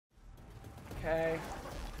Okay.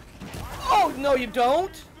 Oh, no, you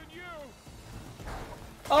don't?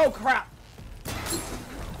 Oh, crap.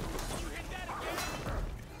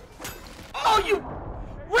 Oh, you...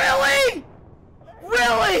 Really?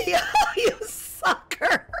 Really? You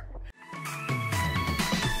sucker.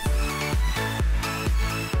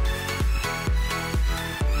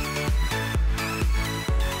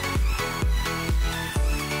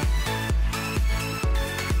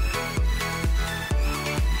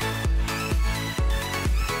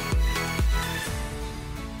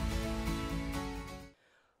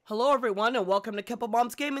 Hello everyone and welcome to Kempo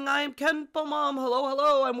Mom's Gaming. I am Kempo Mom. Hello,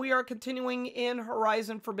 hello, and we are continuing in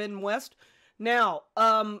Horizon Forbidden West. Now,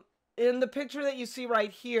 in the picture that you see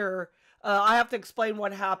right here, I have to explain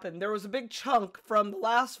what happened. There was a big chunk from the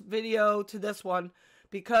last video to this one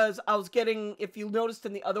because I was getting, if you noticed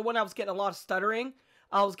in the other one, I was getting a lot of stuttering.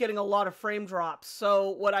 I was getting a lot of frame drops. So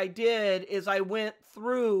what I did is I went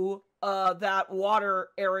through that water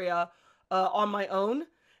area on my own.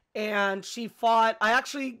 And she fought, I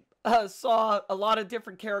actually saw a lot of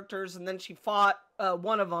different characters, and then she fought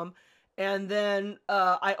one of them. And then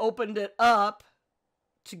I opened it up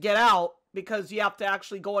to get out, because you have to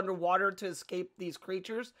actually go underwater to escape these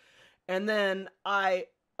creatures. And then I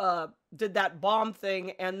did that bomb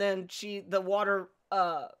thing, and then the water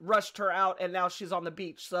rushed her out, and now she's on the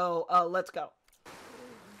beach. So let's go.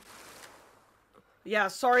 Yeah,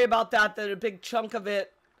 sorry about that, that a big chunk of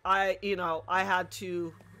it, I had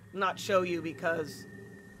to not show you because,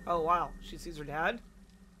 oh wow, she sees her dad?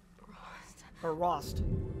 Rost. Or Rost,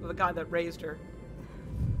 the guy that raised her.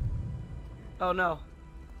 Oh no.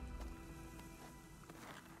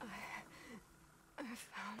 I've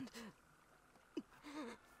found...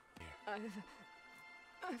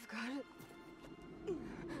 I've got it.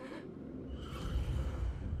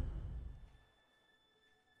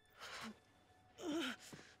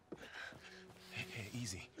 Hey,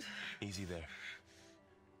 easy. Easy there.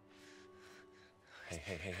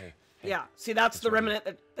 Hey. Yeah, see, that's the remnant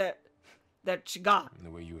that she got. And the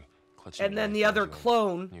way you were clutching. And then the other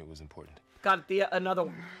clone knew it was important. got another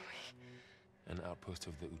one. An outpost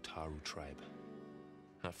of the Utaru tribe.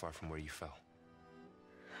 Not far from where you fell.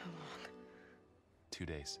 How long? 2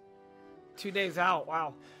 days. 2 days out,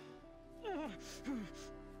 wow.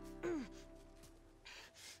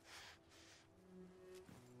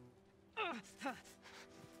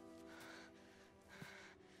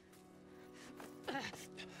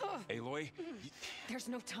 Aloy? There's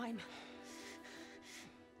no time.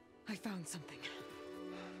 I found something.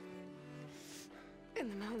 In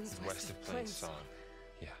the mountains West of Plains Song.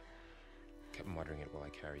 Yeah. Kept muttering it while I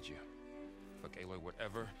carried you. Look, Aloy,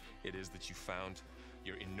 whatever it is that you found,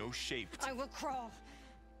 you're in no shape. I will crawl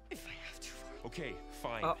if I have to. Okay,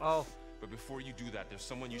 fine. Uh-oh. But before you do that, there's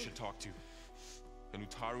someone you should talk to. An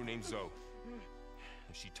Utaru named Zoe.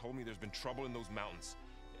 And she told me there's been trouble in those mountains.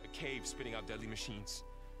 A cave spitting out deadly machines.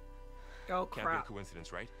 Oh, Can't crap. be a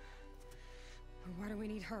coincidence, right? Why do we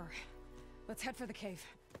need her? Let's head for the cave.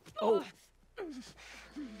 Oh.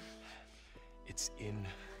 It's in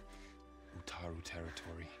Utaru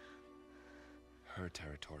territory. Her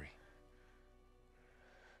territory.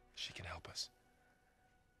 She can help us.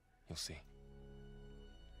 You'll see.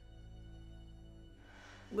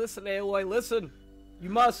 Listen, Aloy, listen. You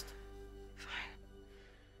must. Fine.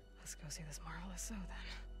 Let's go see this marvelous Zoe then.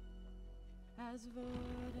 As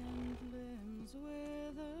verdant limbs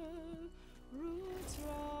wither, roots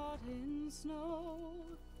rot in snow,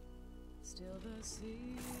 still the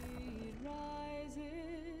seed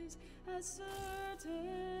rises as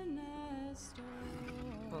certain as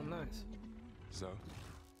stone. Oh, nice. Zoe?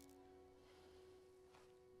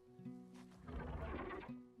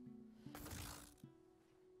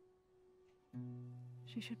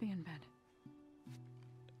 She should be in bed.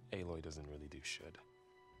 Aloy doesn't really do should.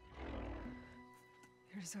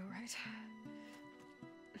 You're so right.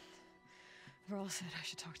 Varl said I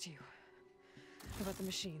should talk to you about the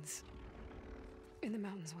machines in the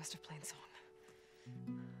mountains west of Plainsong.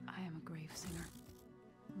 I am a grave singer.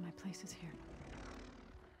 My place is here.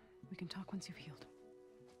 We can talk once you've healed.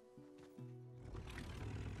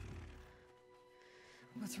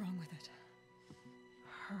 What's wrong with it?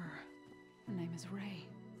 Her name is Ray,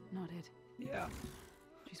 not it. Yeah.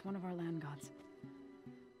 She's one of our land gods.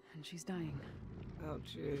 And she's dying. Oh,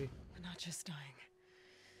 gee. But not just dying.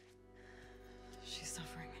 She's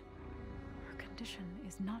suffering. Her condition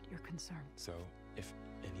is not your concern. So, if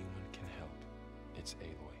anyone can help, it's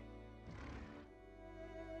Aloy.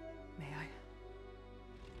 May I?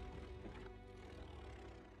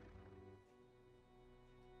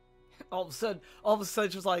 All of a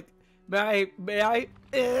sudden, she's like, may I?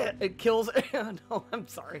 It kills. No, I'm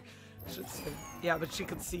sorry. Should say. Yeah, but she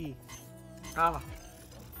could see. Ah.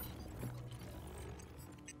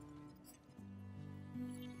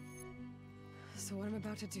 So what I'm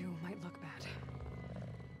about to do might look bad,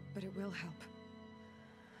 but it will help.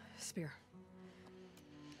 Spear.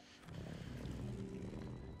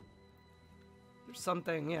 There's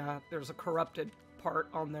something, yeah, there's a corrupted part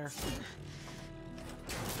on there.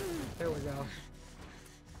 There we go.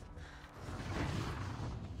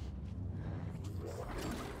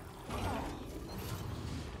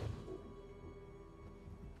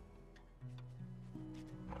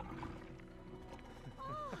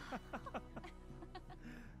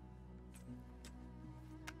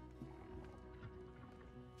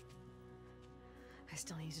 I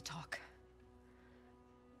still need to talk.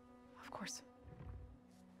 Of course.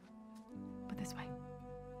 But this way.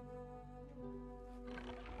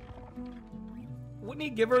 Wouldn't he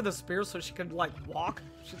give her the spear so she could, like, walk?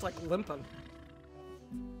 She's, like, limping.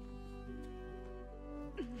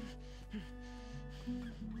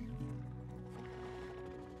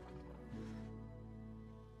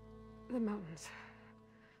 The mountains,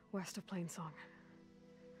 west of Plainsong.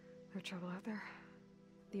 There trouble out there?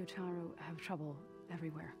 The Utaru have trouble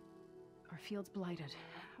everywhere. Our fields blighted,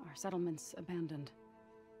 our settlements abandoned.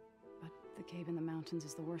 But the cave in the mountains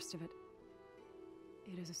is the worst of it.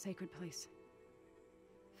 It is a sacred place.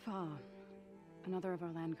 Fa, another of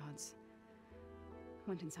our land gods,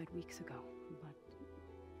 went inside weeks ago, but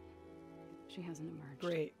she hasn't emerged.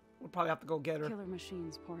 Great. We'll probably have to go get her. Killer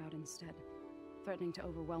machines pour out instead, threatening to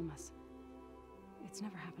overwhelm us. It's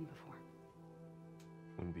never happened before.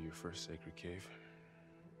 Wouldn't be your first sacred cave.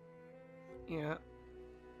 Yeah.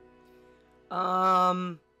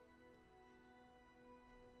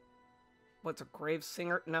 What's a grave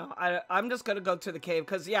singer? No, I'm just gonna go to the cave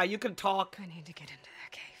because yeah, you can talk I need to get into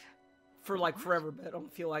that cave. for like forever, but I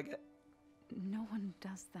don't feel like it. No one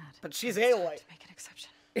does that. But she's Aloy. To make an exception.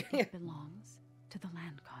 It belongs to the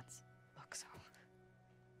land gods. Look, so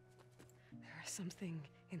there is something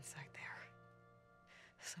inside there.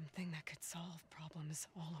 Something that could solve problems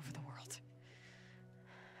all over the world.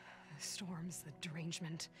 The storms, the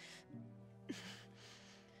derangement.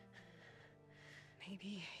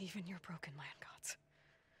 Maybe even your broken land gods.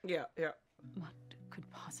 Yeah, yeah. What could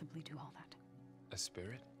possibly do all that? A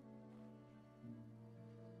spirit?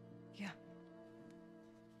 Yeah.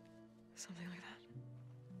 Something like that.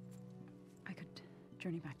 I could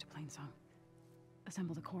journey back to Plainsong,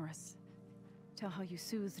 assemble the chorus, tell how you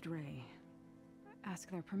soothed Ray, ask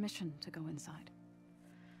their permission to go inside.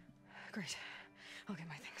 Great. I'll get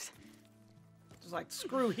my things. Just like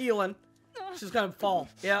screw healing. She's gonna fall.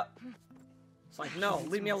 Yeah. It's like no,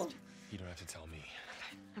 leave me alone. You don't have to tell me.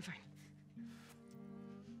 I'm fine.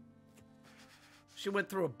 She went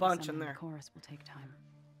through a bunch in Summoning there. the chorus will take time.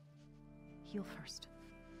 Heal first,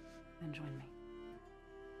 then join me.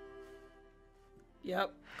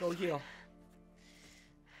 Yep, go heal.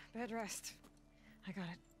 Bed rest. I got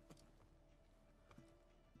it.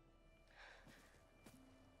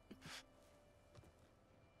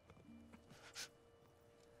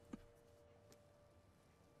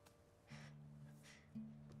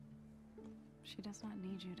 She does not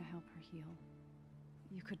need you to help her heal.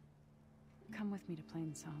 You could come with me to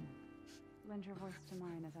Plainsong. Lend your voice to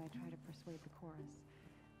mine as I try to persuade the chorus.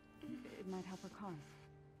 It might help her cause.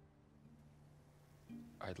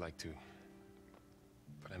 I'd like to,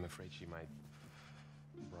 but I'm afraid she might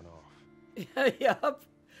run off. Yep.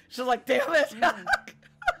 She's like, damn it.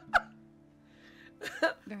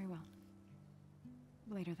 Very well.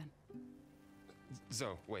 Later then.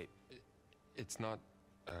 Zoe, wait. It's not,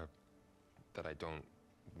 that I don't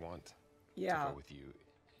want to Yeah. go with you.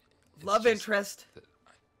 It's Love just interest. that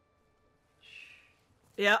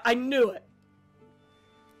Yeah, I knew it.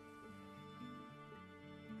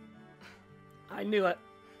 I knew it.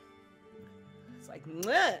 It's like,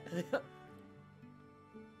 meh. Is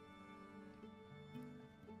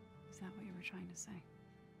that what you were trying to say?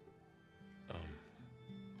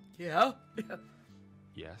 Yeah.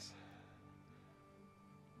 Yes.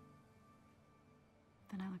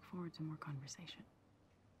 Then I look forward to more conversation.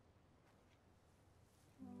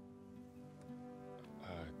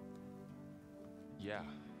 Yeah.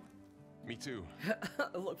 Me too.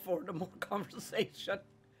 I look forward to more conversation.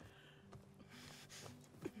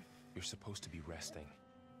 You're supposed to be resting.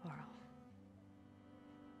 Laurel.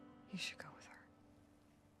 You should go with her.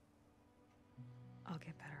 I'll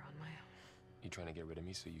get better on my own. You trying to get rid of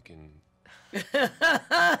me so you can... No.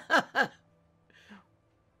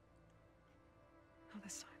 Not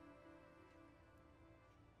this time.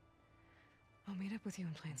 I'll meet up with you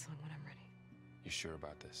in Plainsong when I'm ready. You sure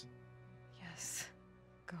about this? Yes.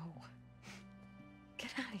 Go.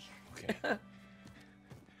 Get out of here.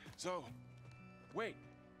 Zoe, wait.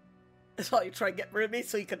 So you try to get rid of me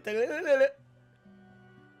so you can do it.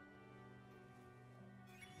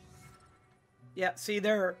 Yeah, see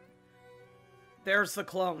there's the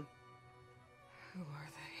clone. Who are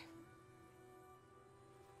they?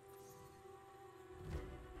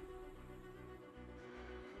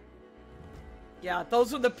 Yeah,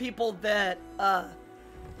 those are the people that,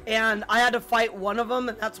 and I had to fight one of them,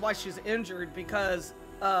 and that's why she's injured, because,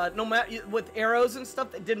 no matter, with arrows and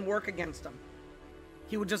stuff, it didn't work against him.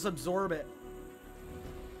 He would just absorb it.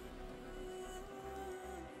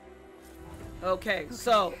 Okay,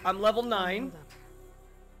 so, I'm level 9.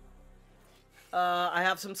 I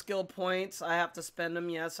have some skill points. I have to spend them,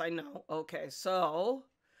 yes, I know. Okay, so,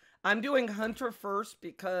 I'm doing Hunter first,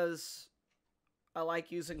 because I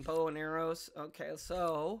like using bow and arrows. Okay,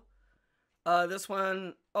 so this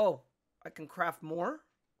one, oh, I can craft more.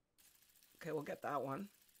 Okay, we'll get that one.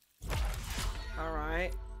 All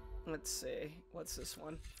right, let's see. What's this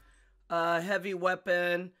one? Heavy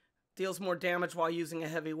weapon. Deals more damage while using a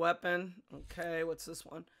heavy weapon. Okay, what's this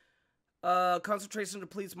one? Concentration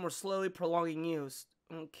depletes more slowly, prolonging use.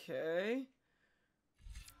 Okay.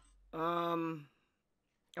 I'm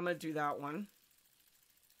gonna do that one.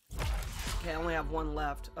 Okay, I only have one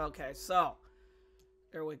left. Okay, so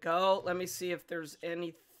there we go. Let me see if there's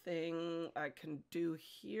anything I can do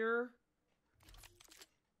here.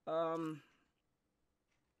 Those.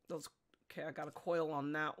 Okay, I got a coil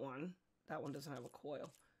on that one. That one doesn't have a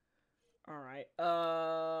coil. All right.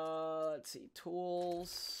 Let's see.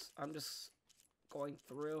 Tools. I'm just going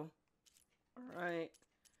through. All right.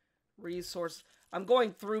 Resource. I'm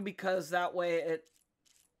going through because that way it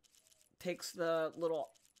takes the little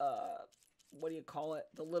what do you call it?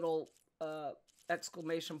 The little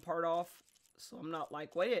exclamation part off. So I'm not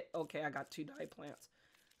like, wait, okay, I got 2 dye plants.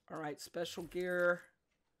 All right, special gear.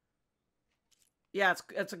 Yeah,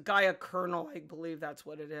 it's a Gaia kernel, I believe that's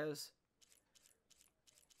what it is.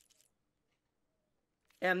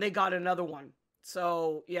 And they got another one.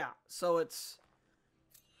 So, yeah, so it's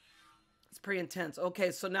pretty intense.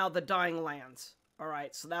 Okay, so now the dying lands. All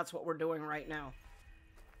right, so that's what we're doing right now.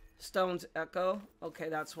 Stone's Echo. Okay,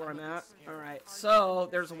 that's where I'm at. Alright, so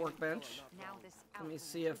there's a workbench. Let me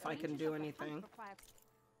see if I can do anything.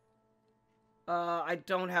 I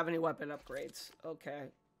don't have any weapon upgrades. Okay.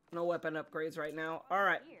 No weapon upgrades right now.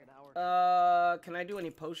 Alright. Can I do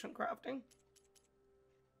any potion crafting?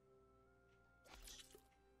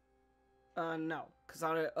 No. Because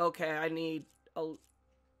I need a...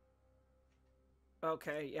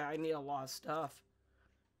 Okay, yeah, I need a lot of stuff.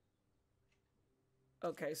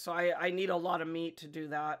 Okay, so I need a lot of meat to do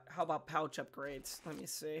that. How about pouch upgrades? Let me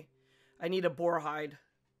see. I need a boar hide.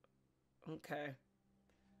 Okay.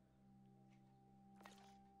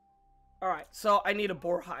 Alright, so I need a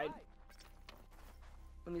boar hide.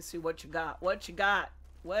 Let me see what you got. What you got?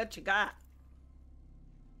 What you got?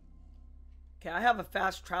 Okay, I have a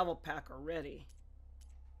fast travel pack already.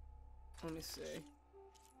 Let me see.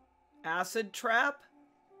 Acid trap?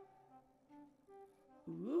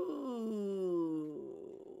 Ooh.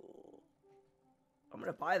 I'm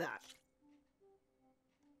gonna buy that.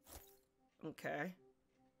 Okay.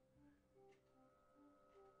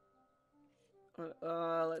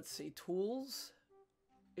 Let's see. Tools?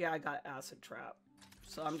 Yeah, I got acid trap.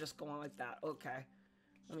 So I'm just going like that. Okay.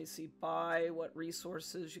 Let me see. Buy what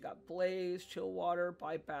resources? You got blaze, chill water,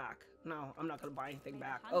 buy back. No, I'm not gonna buy anything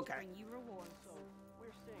back. Okay.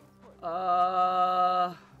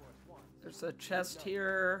 There's a chest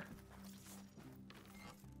here.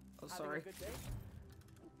 Oh, sorry.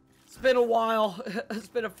 It's been a while. It's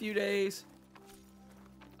been a few days.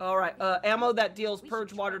 Alright, ammo that deals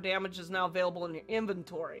purge water damage is now available in your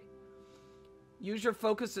inventory. Use your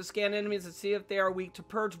focus to scan enemies and see if they are weak to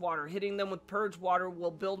purge water. Hitting them with purge water will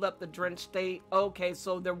build up the drenched state. Okay,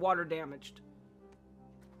 so they're water damaged.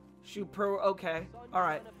 Shoot okay.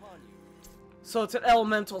 Alright. So it's an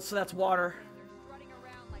elemental, so that's water.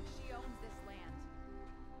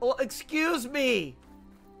 Well, excuse me!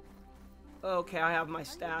 Okay, I have my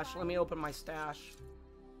stash. Let me open my stash.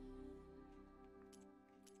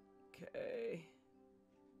 Okay.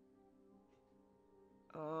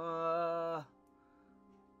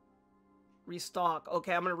 Restock.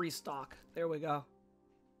 Okay, I'm gonna restock. There we go.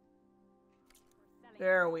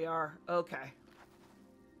 There we are. Okay.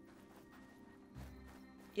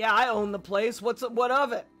 Yeah, I own the place. What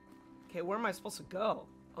of it? Okay, where am I supposed to go?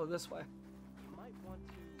 Oh, this way. You might want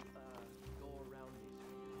to go around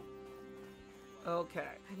these.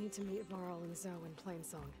 Okay. I need to meet Varl and Zoe in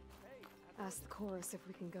Plainsong. Ask the chorus if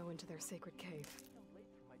we can go into their sacred cave.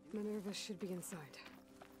 Minerva should be inside.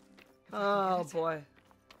 Oh boy.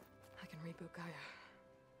 I reboot Gaia.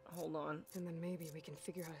 Hold on. And then maybe we can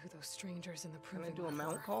figure out who those strangers in the Can I proving do a lot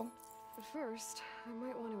mount were. call? But first, I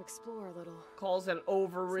might want to explore a little. Calls an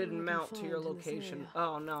overridden can mount to your find in this location. area.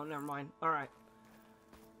 Oh, no, never mind. Alright.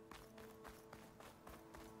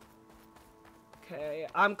 Okay,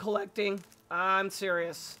 I'm collecting. I'm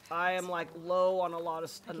serious. I am like low on a lot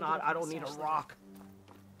of I don't need a rock.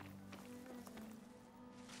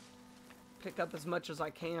 Pick up as much as I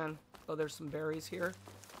can. Oh, there's some berries here.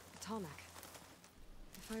 Tallneck.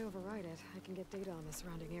 If I override it, I can get data on the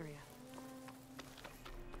surrounding area.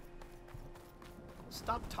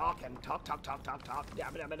 Stop talking. Talk. Dab,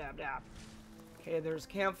 dab, dab, dab. Okay, there's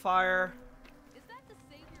campfire. Is that the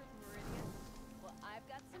savior of Meridian? Well, I've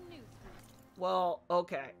got some news for you. Well,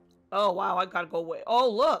 okay. Oh, wow, I gotta go away. Oh,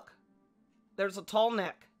 look! There's a tall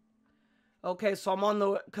neck. Okay, so I'm on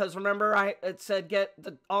the... Because remember, it said get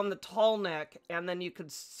on the tall neck, and then you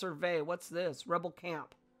could survey. What's this? Rebel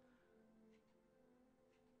camp.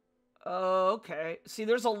 Oh, okay. See,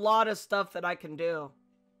 there's a lot of stuff that I can do.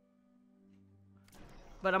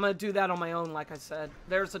 But I'm gonna do that on my own, like I said.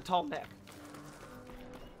 There's a tall neck.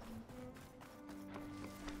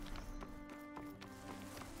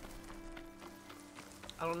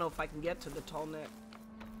 I don't know if I can get to the tall neck.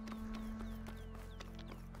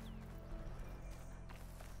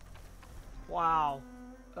 Wow.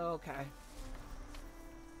 Okay.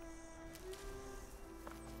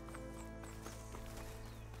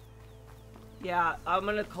 Yeah, I'm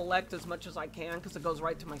gonna collect as much as I can because it goes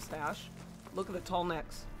right to my stash. Look at the tall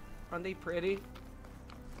necks. Aren't they pretty?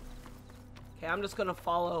 Okay, I'm just gonna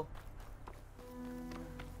follow.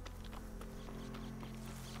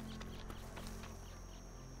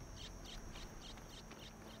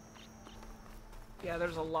 Yeah,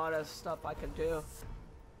 there's a lot of stuff I can do.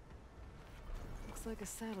 Looks like a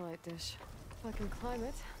satellite dish. If I can climb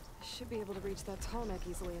it, I should be able to reach that tall neck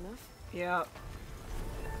easily enough. Yeah.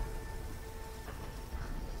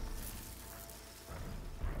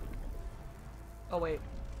 Oh wait,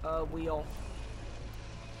 wheel.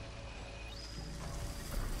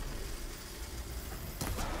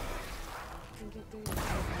 Can get data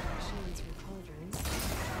from machines from cauldrons.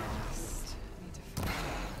 Just need to find...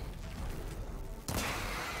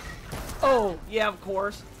 Oh, yeah, of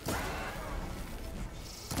course.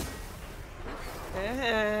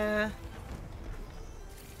 Okay.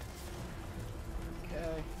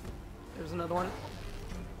 There's another one.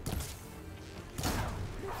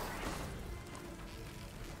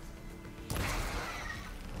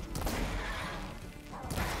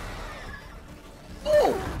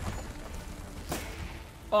 Oh!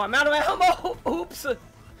 Oh, I'm out of ammo! Oops!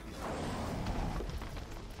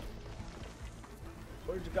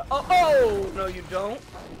 Where'd you go? Oh, oh! No, you don't.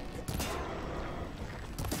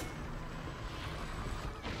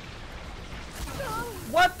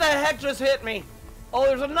 What the heck just hit me? Oh,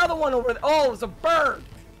 there's another one over there. Oh, it was a bird.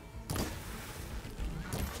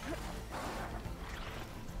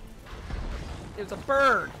 It was a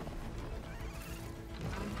bird.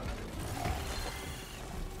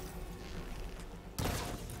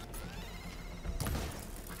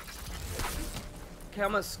 Okay,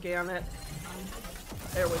 I'm gonna scan it.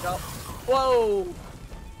 There we go. Whoa!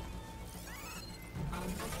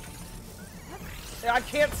 I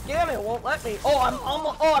can't scan it. It won't let me. Oh, I'm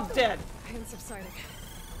almost. Oh, I'm dead. Pain subsiding.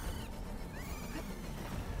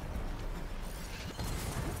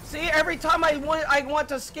 See, every time I want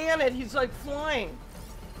to scan it, he's like flying,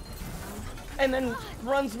 and then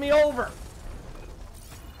runs me over.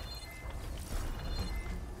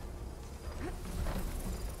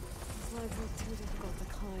 These legs look too difficult to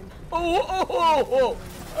climb. Oh, oh, oh, oh,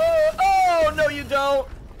 oh, oh, no, you don't.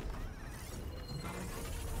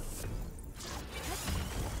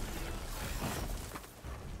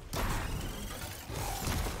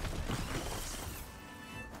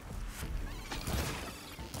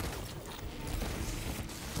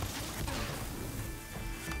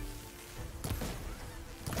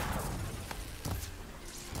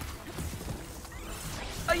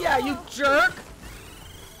 Oh, yeah, you jerk.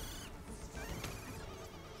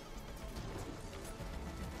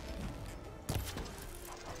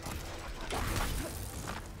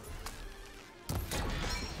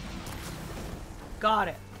 Got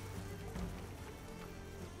it.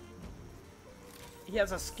 He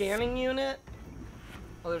has a scanning unit.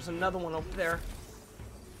 Oh, there's another one over there.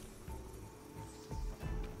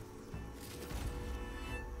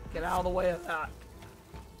 Get out of the way of that.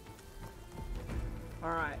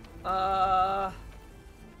 Alright. Okay.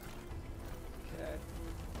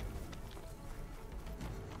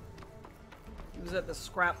 He was at the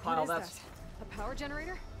scrap pile. What is That's... that? A power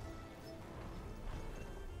generator?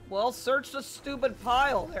 Well, search the stupid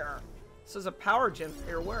pile there. This is a power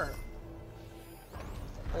generator. Where?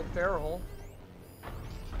 Old barrel.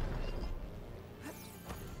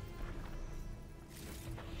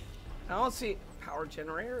 I don't see power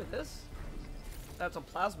generator. This? That's a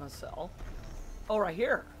plasma cell. Oh, right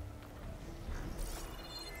here.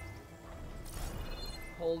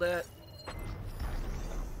 Hold it.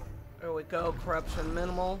 There we go. Corruption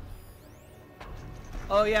minimal.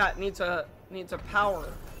 Oh yeah, it needs a power.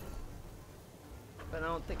 But I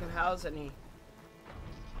don't think it has any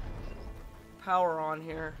power on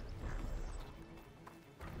here.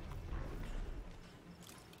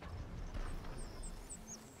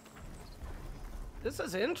 This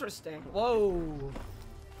is interesting. Whoa.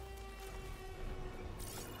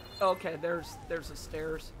 Okay, there's the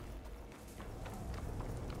stairs.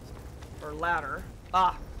 Or ladder.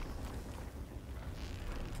 Ah.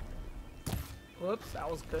 Whoops, that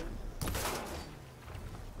was good.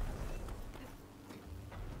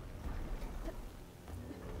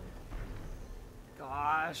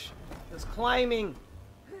 Gosh, this climbing.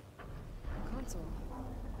 Console.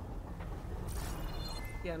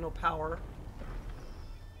 Yeah, no power.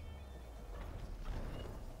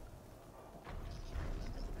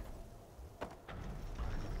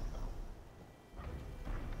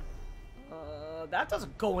 That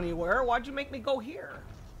doesn't go anywhere. Why'd you make me go here?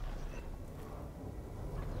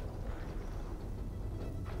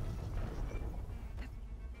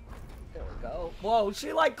 There we go. Whoa,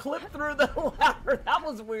 she like clipped through the ladder. That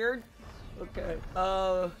was weird. Okay.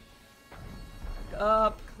 Up.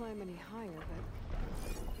 Climb any higher, but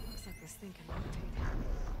looks like this thing can rotate.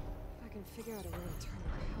 If I can figure out a way to turn the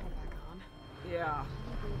power back on, Yeah. I'll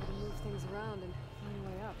be able to move things around and find a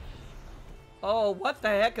way up. Oh, what the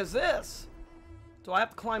heck is this? Do I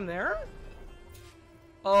have to climb there?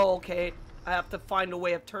 Oh, okay. I have to find a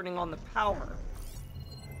way of turning on the power.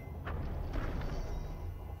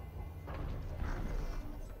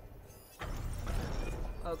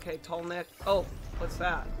 Okay, tall neck. Oh, what's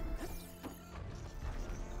that?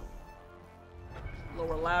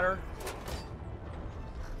 Lower ladder.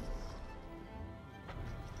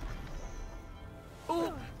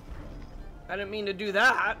 Ooh! I didn't mean to do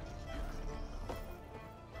that.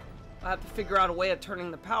 I have to figure out a way of turning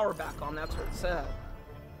the power back on. That's what it said.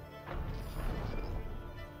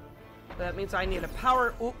 That means I need a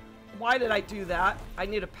power... Ooh, why did I do that? I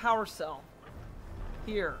need a power cell.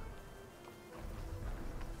 Here.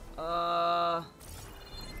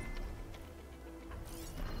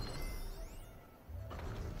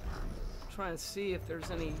 Trying to see if there's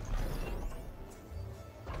any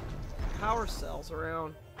power cells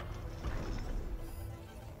around.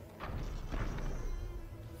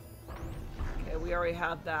 Okay, we already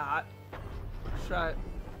have that. Shut.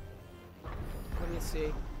 Let me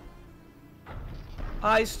see.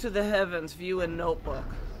 Eyes to the heavens, view in notebook.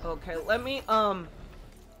 Okay, let me go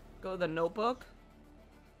to the notebook.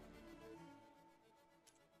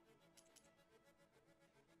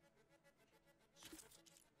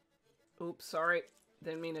 Oops, sorry.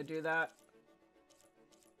 Didn't mean to do that.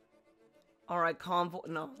 Alright, convoy.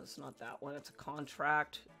 No, it's not that one. It's a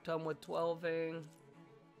contract. Done with 12ing.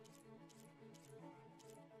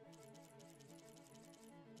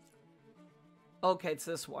 Okay, it's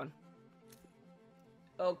this one.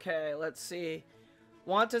 Okay, let's see.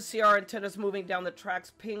 Want to see our antennas moving down the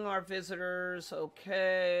tracks. Ping our visitors.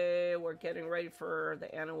 Okay, we're getting ready for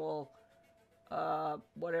the annual,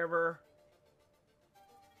 whatever.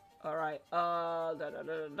 Alright,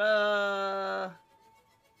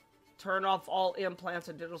 turn off all implants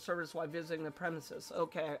and digital service while visiting the premises.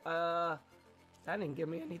 Okay, that didn't give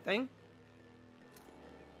me anything.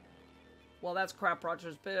 Well, that's crap,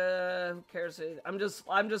 Rogers, but who cares? I'm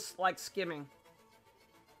just like skimming.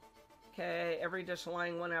 Okay, every dish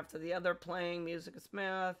line one after the other, playing music is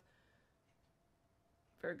math.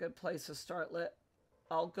 Very good place to start.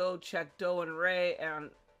 I'll go check Doe and Ray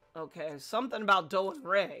and okay, something about Doe and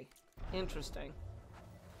Ray. Interesting.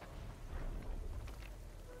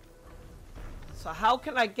 So how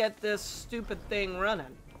can I get this stupid thing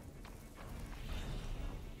running?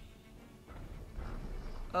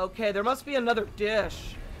 Okay, there must be another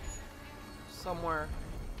dish somewhere.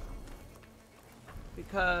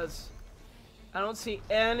 Because I don't see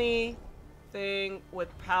anything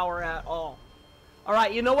with power at all.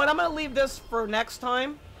 Alright, you know what? I'm going to leave this for next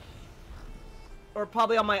time. Or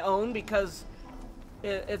probably on my own because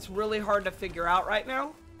it's really hard to figure out right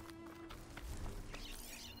now.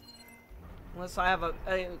 Unless I have a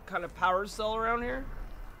kind of power cell around here.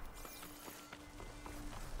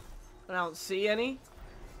 And I don't see any.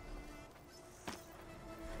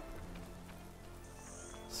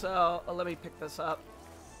 So, let me pick this up.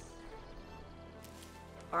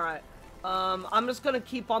 Alright. I'm just gonna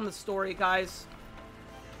keep on the story, guys.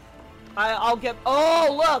 I'll get...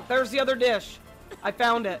 Oh, look! There's the other dish. I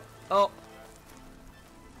found it. Oh.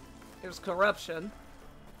 There's corruption.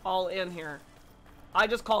 All in here. I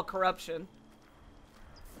just call it corruption.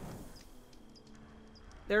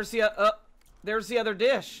 There's the other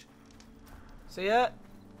dish. See it?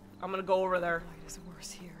 I'm gonna go over there. Blight is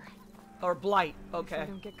worse here. Or blight. Okay. If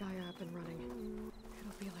we don't get Gaia up and running,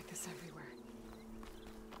 it'll be like this everywhere.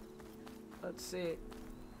 Let's see.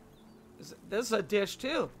 This is a dish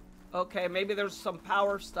too. Okay, maybe there's some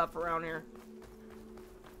power stuff around here.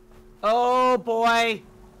 Oh boy.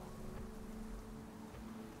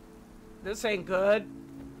 This ain't good.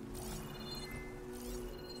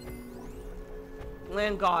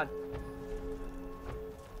 Land god.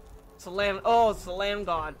 It's a land. Oh, it's the land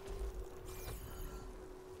god.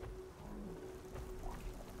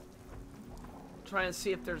 Trying to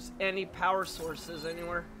see if there's any power sources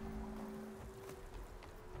anywhere.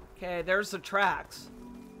 Okay, there's the tracks.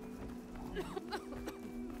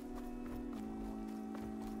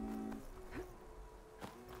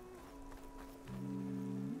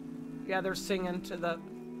 Yeah, they're singing to the...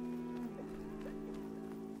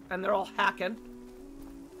 And they're all hacking.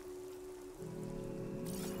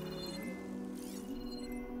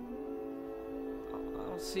 I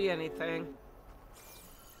don't see anything.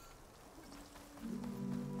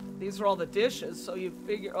 These are all the dishes, so you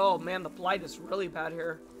figure... Oh man, the blight is really bad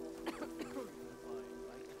here.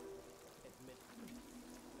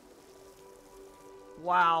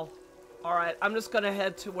 Wow. Alright, I'm just gonna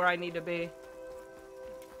head to where I need to be.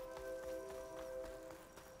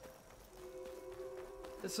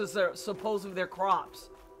 This is supposedly their crops.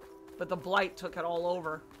 But the blight took it all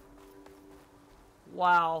over.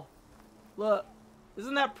 Wow. Look.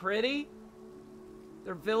 Isn't that pretty?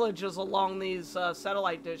 Their villages along these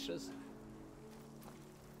satellite dishes.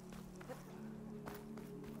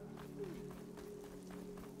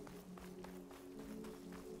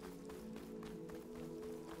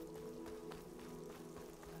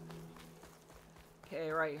 Okay,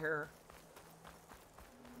 right here.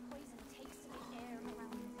 Poison takes to the air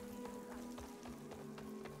around us.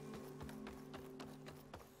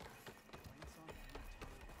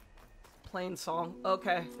 Plain song.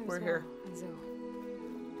 Okay, There's we're here. Val and Zoe.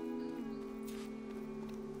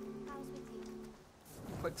 How's with you?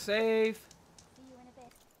 Quick save. See you in a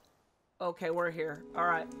bit. Okay, we're here.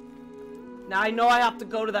 Alright. Now I know I have to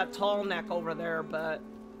go to that tall neck over there, but...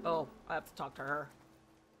 Oh, I have to talk to her.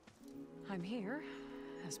 I'm here,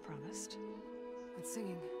 as promised. It's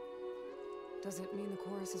singing. Does it mean the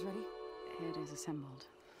chorus is ready? It is assembled.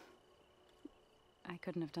 I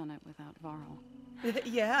couldn't have done it without Varl,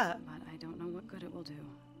 Yeah. but I don't know what good it will do.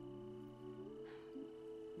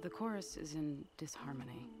 The chorus is in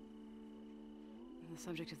disharmony. The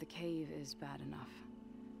subject of the cave is bad enough.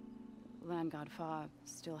 Land God Fa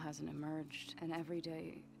still hasn't emerged, and every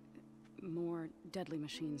day more deadly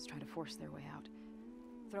machines try to force their way out,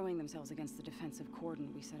 throwing themselves against the defensive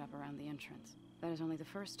cordon we set up around the entrance. That is only the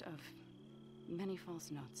first of many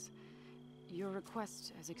false notes. Your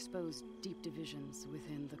request has exposed deep divisions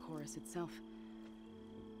within the chorus itself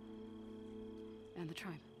and the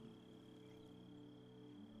tribe.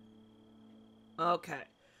 Okay.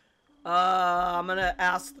 I'm gonna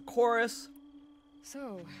ask the chorus.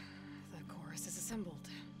 So, the chorus is assembled.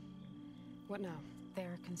 What now?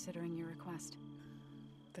 They're considering your request.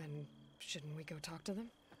 Then, shouldn't we go talk to them?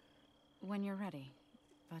 When you're ready.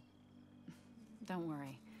 But don't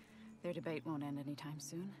worry. Their debate won't end anytime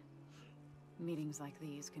soon. Meetings like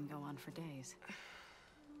these can go on for days.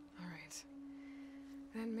 All right.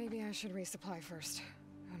 Then maybe I should resupply first.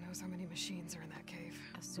 Who knows how many machines are in that cave?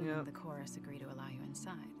 Assuming the chorus agree to allow you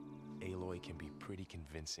inside. Aloy can be pretty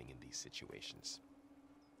convincing in these situations.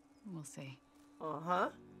 We'll see. Uh-huh.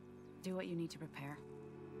 Do what you need to prepare.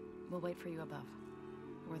 We'll wait for you above,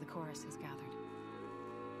 where the chorus is gathered.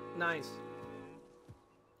 Nice.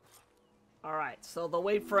 Alright, so they'll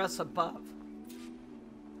wait for us above.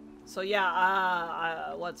 So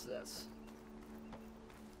yeah, what's this?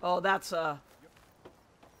 Oh, that's an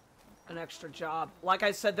extra job. Like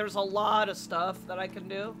I said, there's a lot of stuff that I can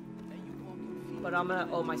do. But I'm gonna...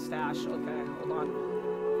 Oh, my stash. Okay, hold on.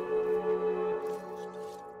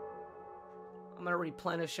 I'm gonna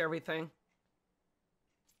replenish everything.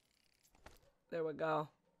 There we go.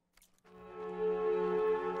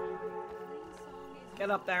 Get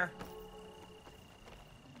up there.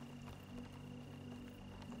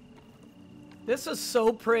 This is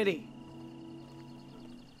so pretty.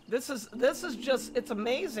 This is just, it's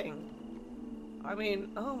amazing. I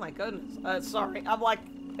mean, oh my goodness. Sorry, I'm like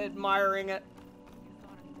admiring it.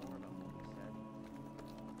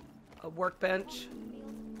 A workbench.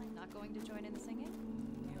 Not going to join in the singing?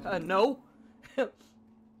 No.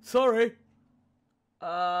 Sorry.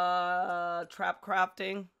 Trap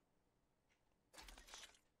crafting.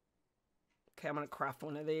 Okay, I'm gonna craft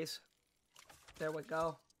one of these. There we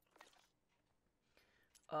go.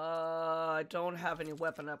 I don't have any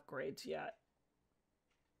weapon upgrades yet.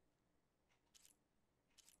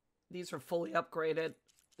 These are fully upgraded.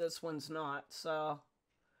 This one's not, so...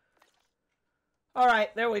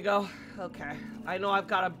 Alright, there we go. Okay. I know I've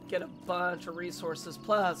got to get a bunch of resources.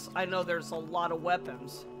 Plus, I know there's a lot of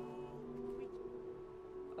weapons.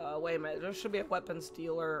 Wait a minute. There should be a weapons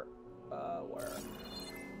dealer. Where?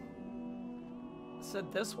 It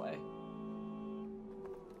said this way.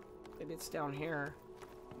 Maybe it's down here.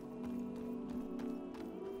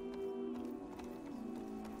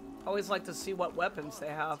 I always like to see what weapons they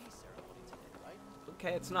have.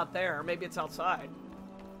 Okay, it's not there. Maybe it's outside.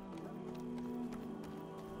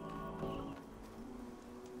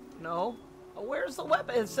 No? Oh, where's the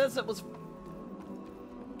weapon? It says it was...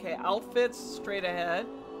 Okay, outfits straight ahead.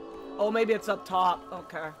 Oh, maybe it's up top.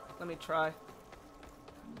 Okay, let me try.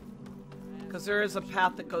 Because there is a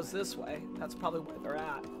path that goes this way. That's probably where they're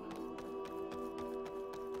at.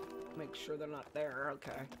 Make sure they're not there.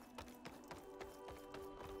 Okay.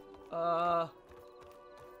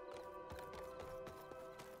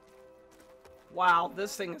 Wow,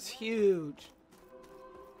 this thing is huge.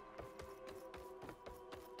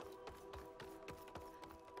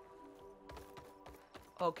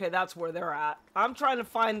 Okay, that's where they're at. I'm trying to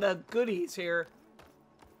find the goodies here.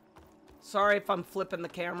 Sorry if I'm flipping the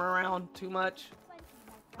camera around too much.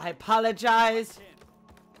 I apologize.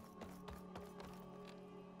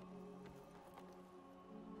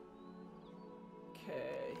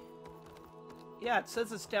 Okay. Yeah, it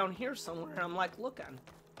says it's down here somewhere. I'm like looking.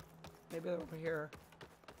 Maybe they're over here.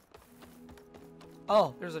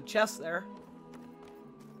 Oh, there's a chest there.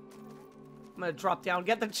 I'm gonna drop down,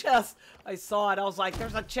 get the chest. I saw it. I was like,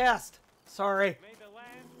 there's a chest. Sorry. May the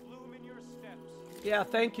land bloom in your steps. Yeah,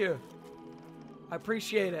 thank you. I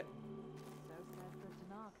appreciate it.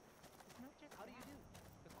 How do you do?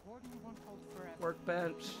 The cordon won't hold forever.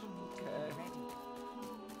 Workbench. Okay.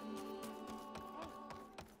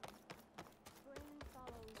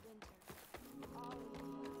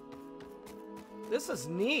 This is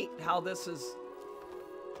neat how this is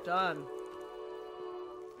done.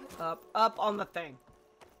 Up on the thing.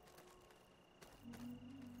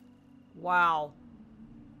 Wow.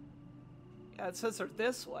 Yeah, it says they're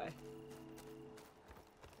this way.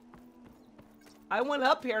 I went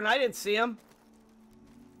up here and I didn't see them.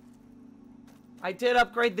 I did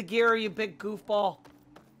upgrade the gear, you big goofball.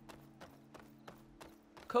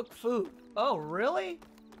 Cook food. Oh, really?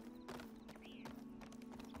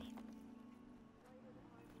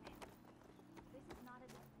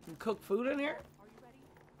 You can cook food in here?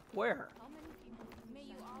 Where?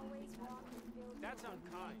 That's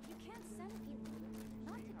unkind. You can't send people.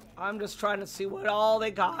 Not today. I'm just trying to see what all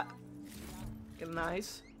they got. Get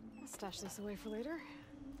nice. I'll stash this away for later.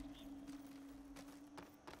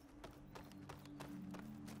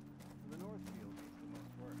 The North Field needs the most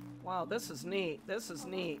work. Wow, this is neat. This is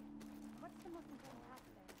neat. What's the most important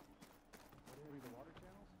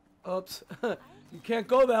aspect? Oops. You can't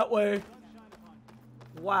go that way.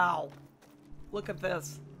 Wow. Look at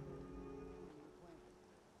this.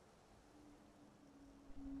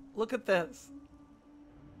 Look at this.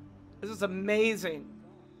 This is amazing.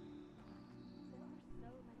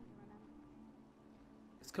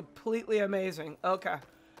 It's completely amazing. Okay.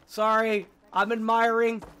 Sorry. I'm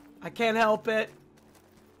admiring. I can't help it.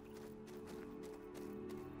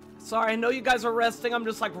 Sorry, I know you guys are resting. I'm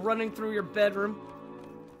just like running through your bedroom.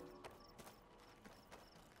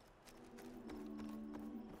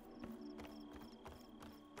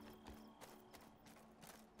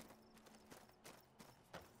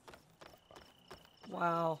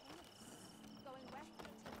 Wow. Going west of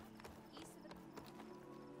the town, east of the...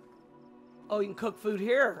 Oh, you can cook food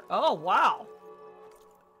here. Oh, wow.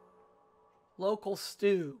 Local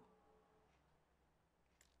stew.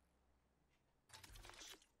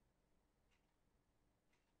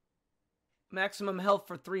 Maximum health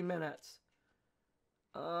for 3 minutes.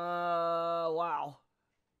 Wow.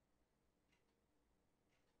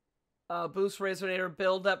 Boost resonator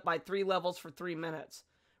build up by 3 levels for 3 minutes.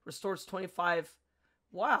 Restores 25.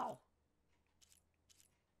 Wow.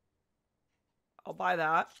 I'll buy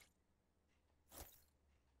that.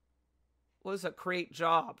 What is a create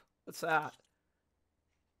job? What's that?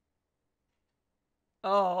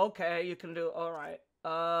 Oh, okay. You can do... Alright.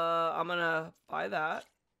 I'm gonna buy that.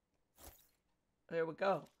 There we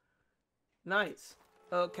go. Nice.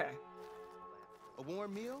 Okay. A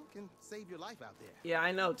warm meal can save your life out there. Yeah,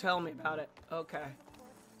 I know. Tell me about it. Okay.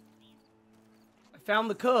 I found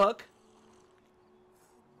the cook.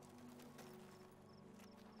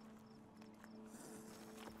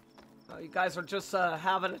 Oh, you guys are just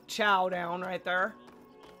having a chow down right there.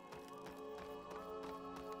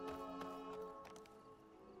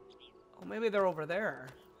 Oh, maybe they're over there.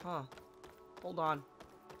 Huh. Hold on.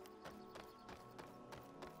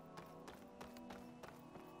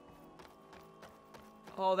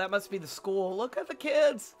 Oh, that must be the school. Look at the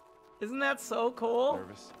kids. Isn't that so cool?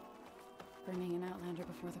 Nervous? Burning an Outlander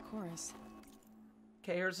before the chorus.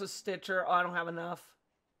 Okay, here's a Stitcher. Oh, I don't have enough.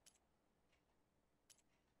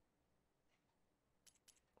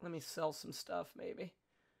 Let me sell some stuff, maybe.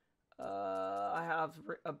 I have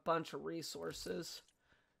a bunch of resources.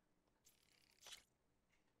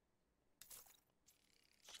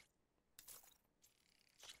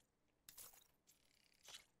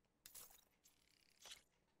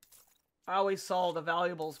 I always sell the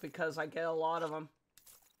valuables because I get a lot of them.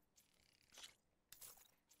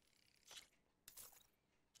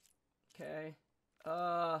 Okay.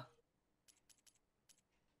 I'm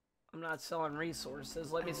not selling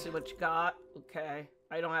resources. Let me see what you got. Okay.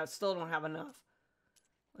 Still don't have enough.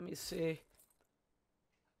 Let me see.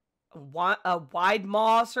 A wide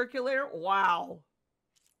maw circulator? Wow.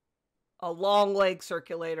 A long leg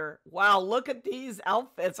circulator. Wow, look at these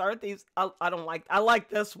outfits. Aren't these... I like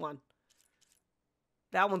this one.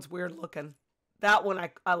 That one's weird looking. That one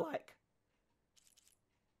I like.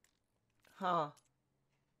 Huh.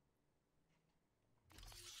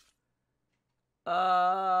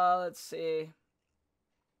 Let's see.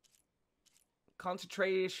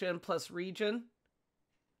 Concentration plus region.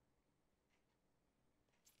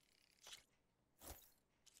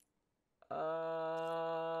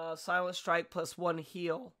 Silent strike plus 1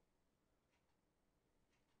 heal.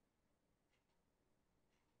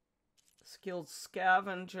 Skilled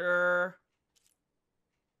scavenger.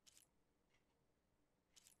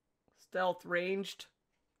 Stealth ranged.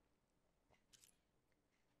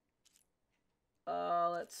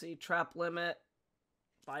 Let's see. Trap limit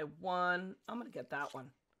by 1. I'm gonna get that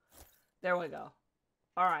one. There we go.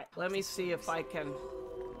 Alright, let me see if I can...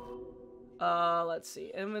 let's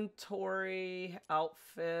see. Inventory,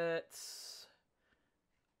 outfits.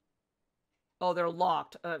 Oh, they're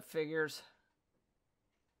locked. Figures.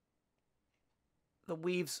 The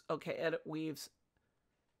weaves. Okay, edit weaves.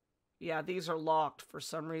 Yeah, these are locked for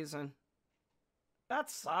some reason.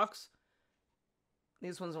 That sucks.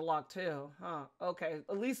 These ones are locked too. Huh. Okay,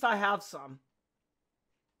 at least I have some.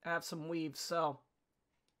 I have some weaves, so...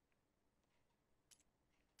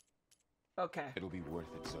 Okay. It'll be worth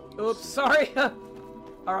it, so. Oops, sorry.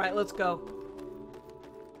 Alright, let's go.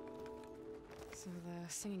 So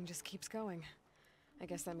the singing just keeps going. I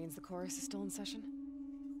guess that means the chorus is still in session?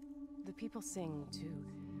 The people sing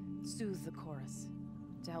to soothe the chorus,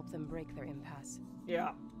 to help them break their impasse.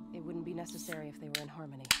 Yeah. It wouldn't be necessary if they were in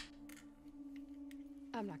harmony.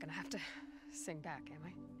 I'm not gonna have to sing back, am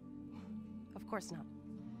I? Of course not.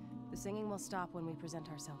 The singing will stop when we present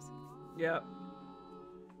ourselves. Yep.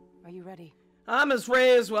 Are you ready? I'm as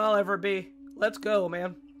ready as well ever be. Let's go,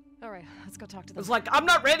 man. Alright, let's go talk to them. It's like, I'm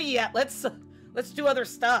not ready yet. Let's do other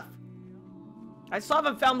stuff. I still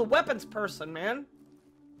haven't found the weapons person, man.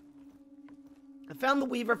 I found the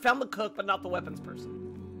weaver, found the cook, but not the weapons person.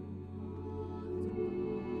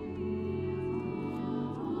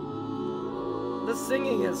 The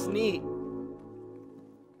singing is neat.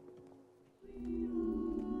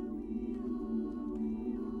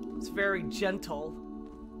 It's very gentle.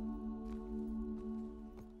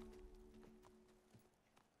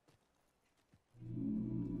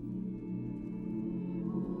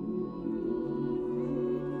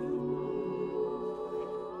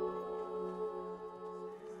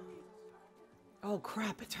 Oh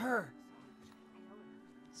crap, it's her.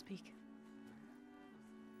 Speak.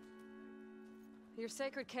 Your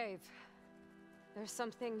sacred cave. There's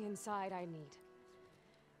something inside I need.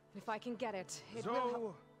 If I can get it, it will help.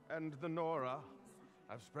 Zoe and the Nora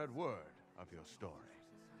have spread word of your story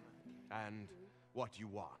and what you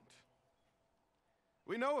want.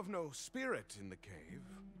 We know of no spirit in the cave,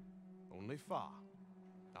 only Fa,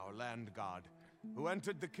 our land god, who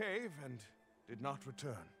entered the cave and did not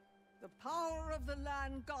return. The power of the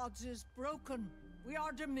land gods is broken. We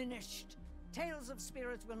are diminished. Tales of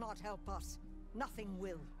spirits will not help us. Nothing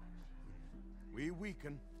will. We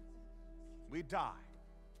weaken, we die,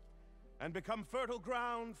 and become fertile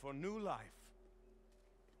ground for new life.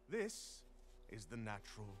 This is the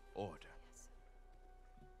natural order.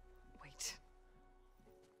 Wait.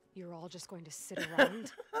 You're all just going to sit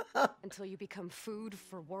around until you become food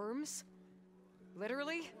for worms?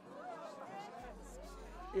 Literally?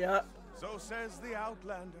 Yeah. So says the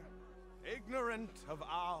Outlander, ignorant of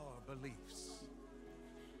our beliefs.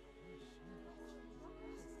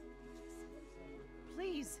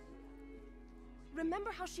 Please.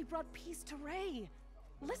 Remember how she brought peace to Ray.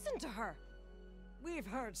 Listen to her. We've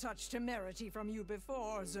heard such temerity from you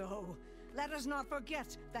before, Zoe. Let us not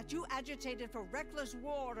forget that you agitated for reckless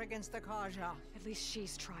war against the Kaja. At least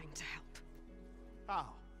she's trying to help.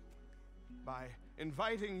 How? By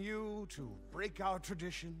inviting you to break our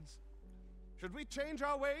traditions? Should we change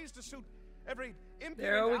our ways to suit every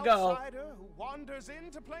impudent outsider who wanders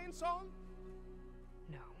into Plainsong?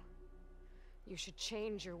 No. You should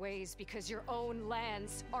change your ways because your own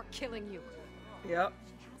lands are killing you. Yep.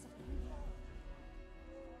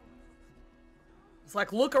 It's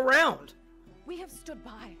like, look around. We have stood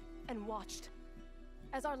by and watched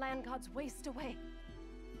as our land gods waste away.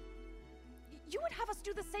 You would have us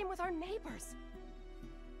do the same with our neighbors,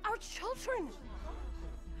 our children.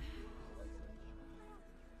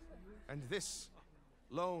 And this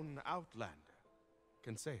lone outlander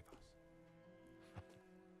can save us.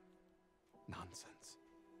 Nonsense.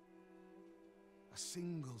 A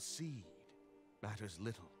single seed matters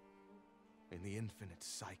little in the infinite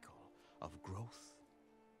cycle of growth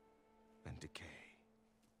and decay.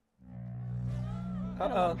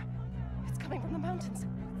 Uh-oh. It's coming from the mountains.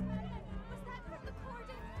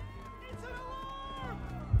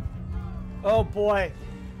 Oh boy.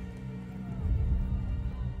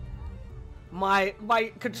 My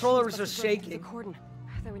controller was just shaking. The cordon.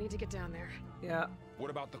 Then we need to get down there. Yeah. What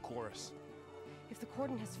about the chorus? If the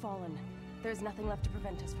cordon has fallen, there's nothing left to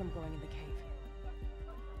prevent us from going in the cave.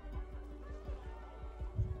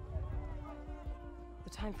 The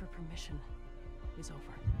time for permission is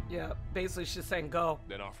over. Yeah, basically she's saying go.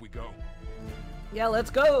 Then off we go. Yeah, let's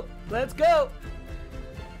go. Let's go.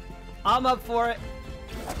 I'm up for it.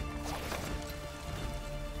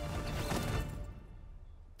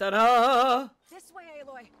 Ta-da! This way,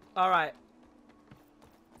 Aloy. All right.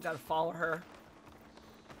 Gotta follow her.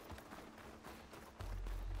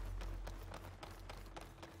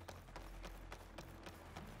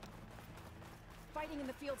 Fighting in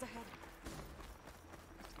the fields ahead.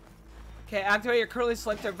 Okay, activate your currently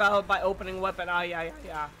selected valve by opening weapon. Ah,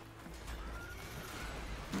 yeah.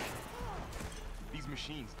 These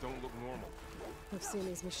machines don't look normal. We've seen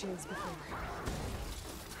these machines before.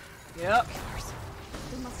 Yep. Killers.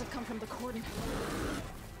 They must have come from the cordon.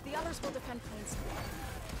 The others will defend Plains.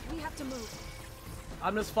 We have to move.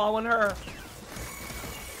 I'm just following her.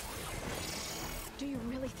 Do you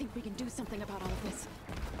really think we can do something about all of this?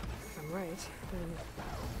 If I'm right, then...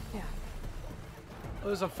 yeah. Oh,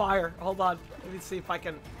 there's a fire. Hold on. Let me see if I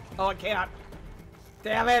can... Oh, I can't.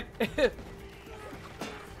 Damn it.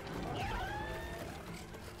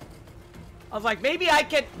 I was like, maybe I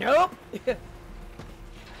can... Nope.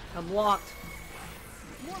 I'm locked.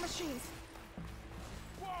 More machines.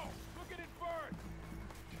 Whoa! Look at it burn!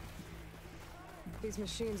 These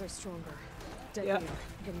machines are stronger, deadlier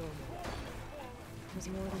than normal. There's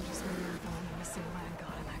more than just one marathon and a missing land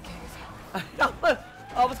god in that cave.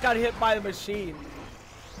 I almost got hit by the machine.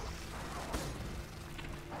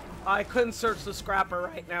 I couldn't search the scrapper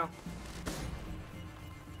right now.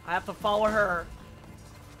 I have to follow her.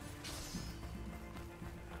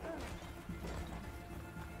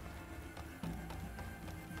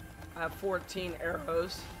 I have 14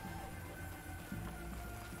 arrows.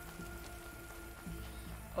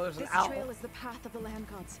 Oh, there's an owl. This trail is the path of the land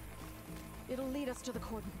gods. It'll lead us to the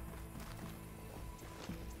cordon.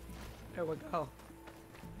 There we go.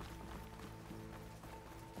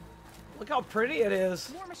 Look how pretty it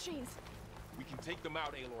is. More machines. We can take them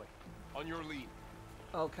out, Aloy. On your lead.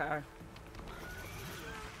 Okay.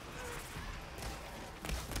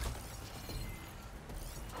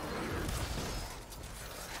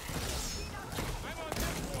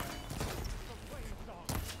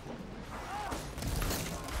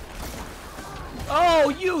 Oh,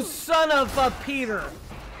 you son of a Peter!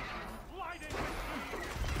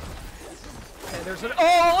 Okay, there's an...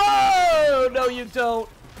 Oh! No, you don't.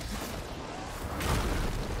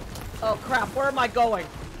 Oh, crap. Where am I going?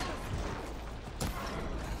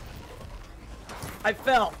 I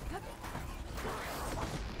fell.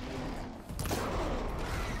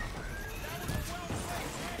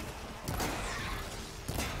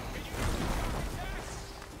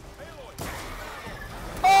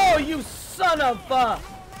 Oh, you son of a...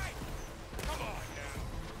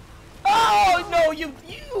 Oh, no, you...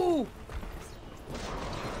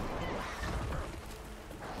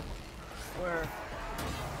 Where?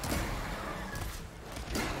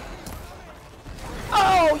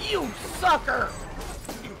 Oh, you sucker!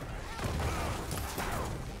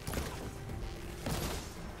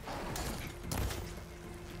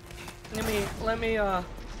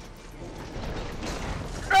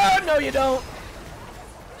 Oh, no you don't!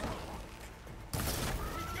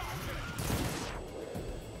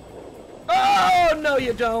 Oh, no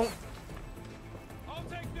you don't! I'll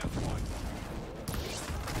take this one.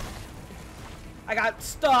 I got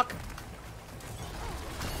stuck.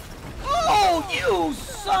 Oh, you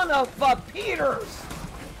son of a Peters!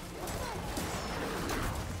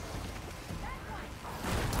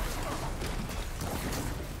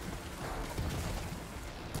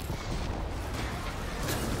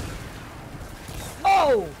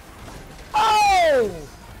 Oh! Oh!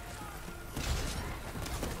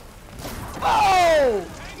 Oh!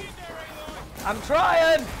 I'm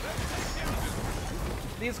trying!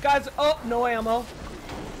 These guys... Oh, no ammo.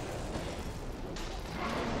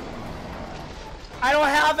 I don't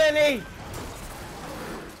have any!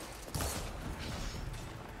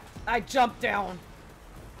 I jumped down.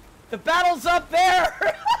 The battle's up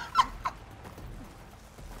there!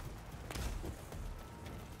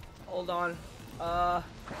 Hold on.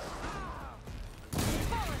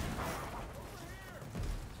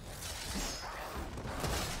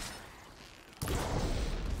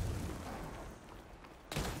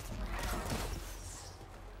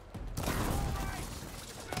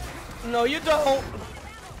 No, you don't.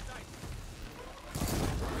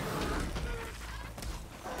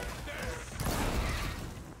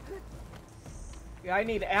 Yeah, I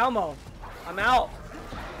need ammo. I'm out.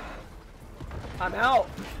 I'm out.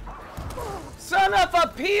 Son of a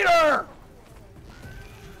Peter!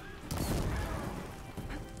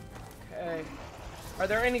 Okay. Are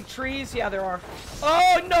there any trees? Yeah, there are.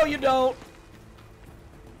 Oh, no, you don't.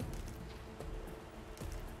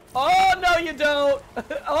 Oh, no, you don't.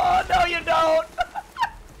 Oh, no, you don't.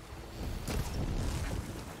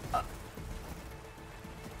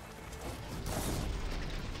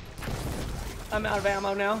 I'm out of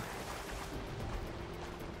ammo now.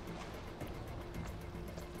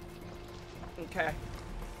 Okay.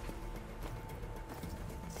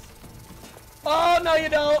 Oh, no, you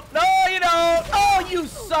don't. No, you don't. Oh, you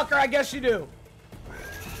sucker. I guess you do.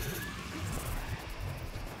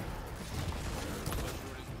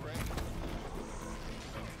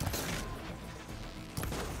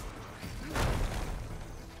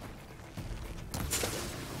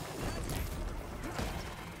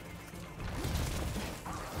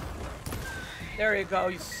 There you go,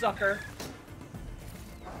 you sucker.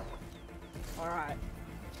 All right.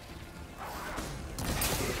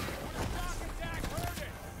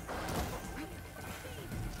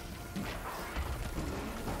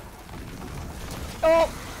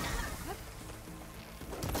 Oh!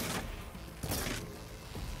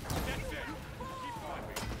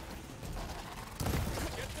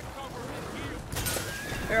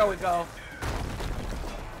 There we go.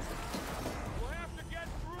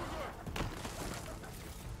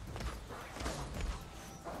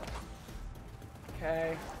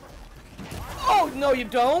 Okay. Oh, no, you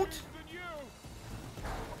don't.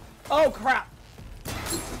 Oh, crap.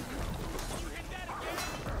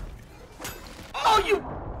 Oh, you...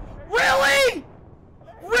 Really?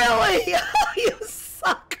 Really? You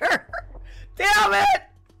sucker. Damn it.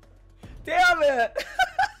 Damn it.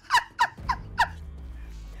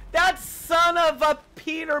 That son of a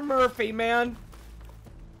Peter Murphy, man.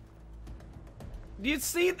 You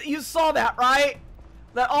saw that, right?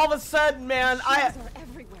 That all of a sudden, man, I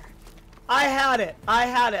had it. I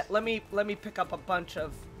had it. Let me pick up a bunch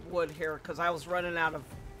of wood here because I was running out of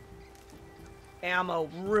ammo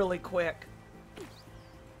really quick.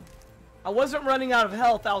 I wasn't running out of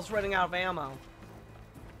health, I was running out of ammo.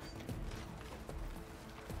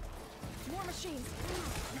 More machines.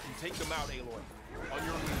 You can take them out, Aloy. On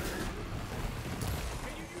your lead.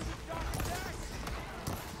 Can you use a shock attack?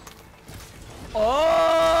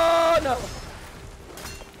 Oh no!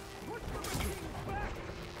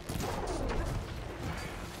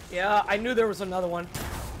 Yeah, I knew there was another one.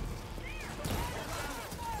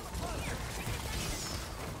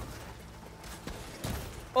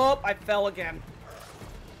 Oh, I fell again.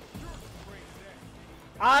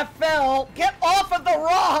 I fell! Get off of the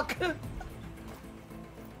rock!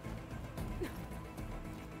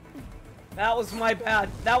 That was my bad.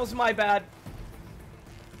 That was my bad.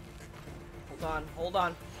 Hold on, hold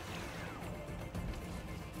on.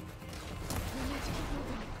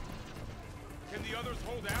 Can the others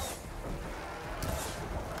hold out?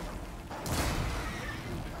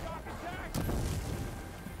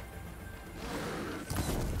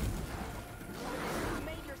 You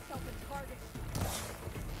made yourself a target.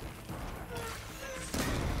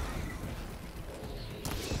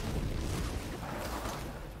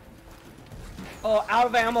 Oh, out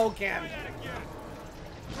of ammo again.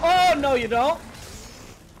 Oh! Oh, no, you don't.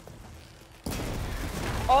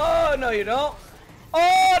 Oh, no, you don't.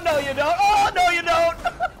 Oh, no, you don't. Oh, no, you don't.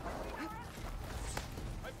 I've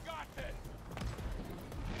got this.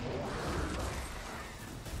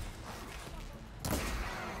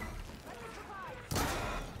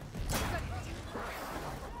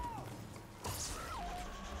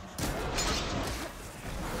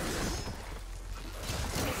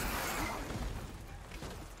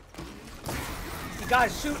 You gotta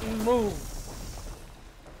shoot and move.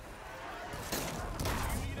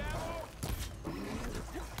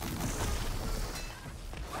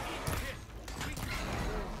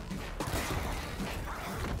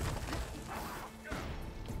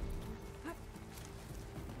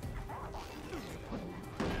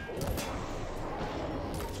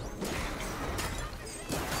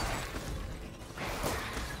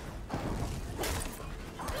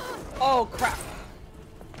 Oh, crap.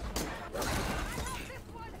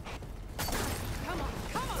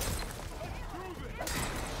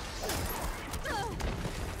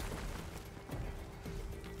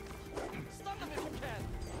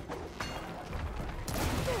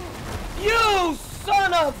 You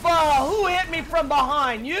son of who hit me from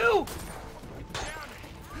behind? You?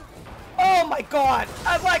 Oh my god.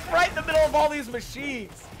 I'm like right in the middle of all these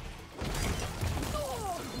machines.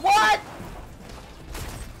 What?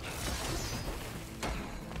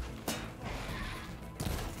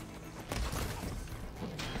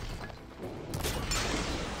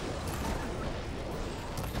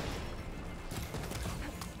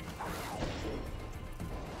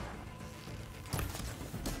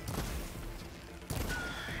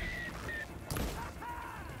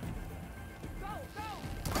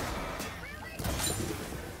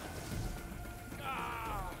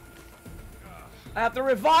 I have to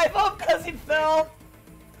revive him because he fell.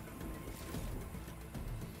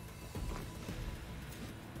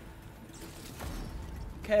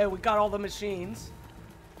 Okay, we got all the machines.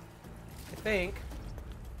 I think.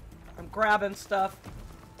 I'm grabbing stuff.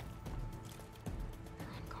 You're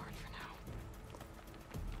on guard for now.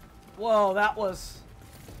 Whoa,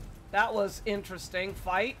 that was interesting.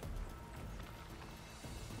 Fight.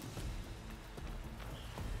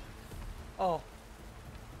 Oh.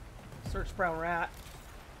 Search brown rat.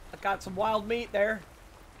 I got some wild meat there.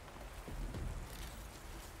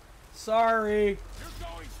 Sorry.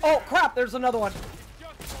 Oh crap, there's another one.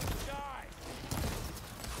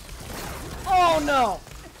 Oh no.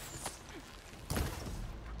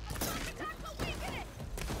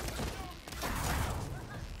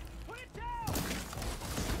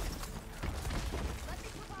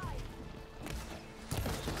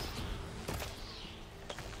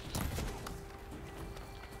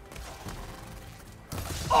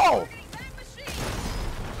 Oh!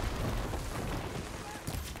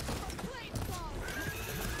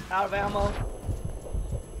 Out of ammo.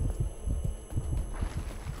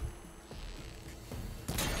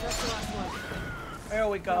 That's the last one. There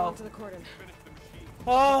we go. To the cordon.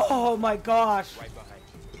 Oh my gosh.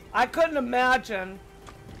 I couldn't imagine.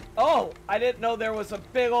 Oh, I didn't know there was a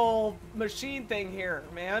big old machine thing here,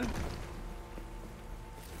 man.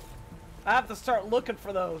 I have to start looking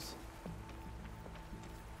for those.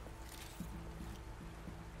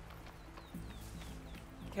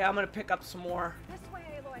 Okay, I'm gonna pick up some more. This way,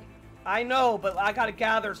 Aloy. I know, but I gotta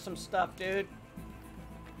gather some stuff, dude.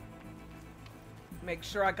 Make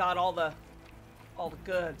sure I got all the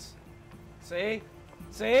goods. See?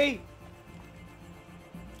 See?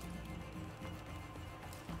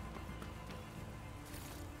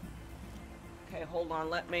 Okay, hold on.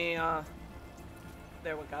 Let me,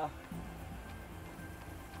 there we go.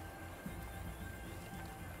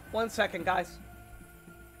 1 second, guys.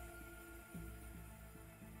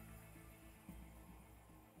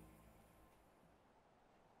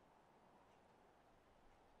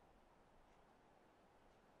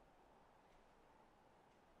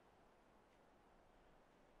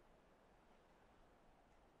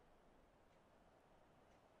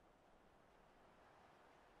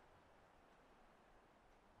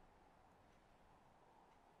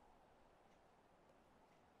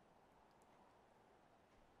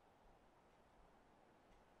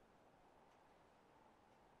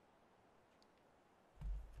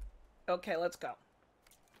 Okay, let's go.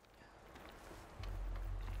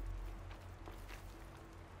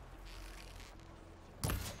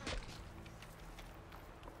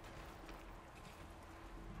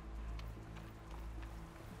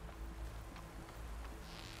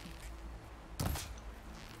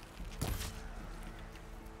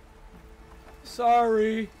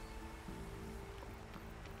 Sorry.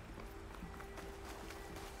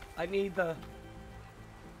 I need the...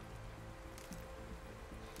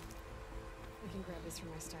 can grab this from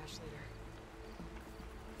my stash later.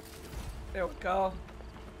 There we go.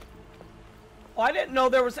 Oh, I didn't know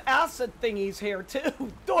there was acid thingies here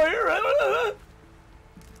too.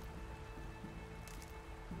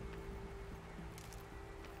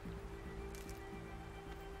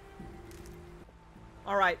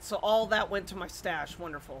 Alright, so all that went to my stash.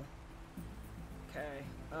 Wonderful. Okay.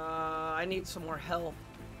 I need some more health.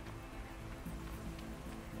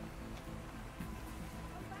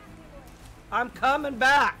 I'm coming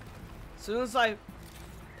back. As soon as I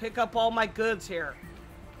pick up all my goods here.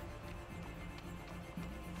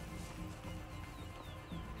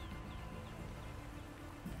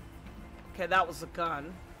 Okay, that was a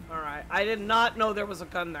gun. Alright. I did not know there was a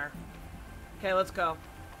gun there. Okay, let's go.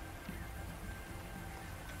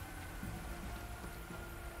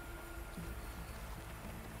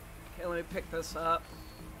 Okay, let me pick this up.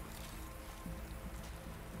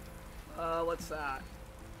 What's that?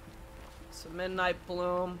 Some midnight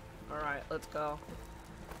bloom. Alright, let's go.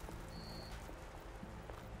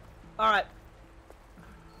 Alright.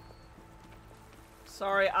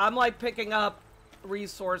 Sorry, I'm like picking up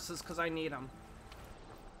resources because I need them.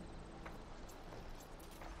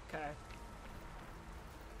 Okay.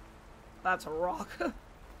 That's a rock.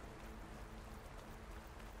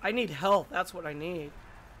 I need health, that's what I need.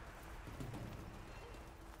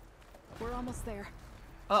 We're almost there.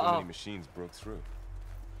 So many machines broke through.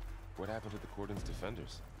 What happened to the cordon's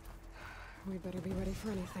defenders? We better be ready for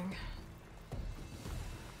anything.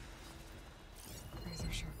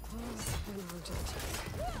 Razor sharp claws and armed to the teeth.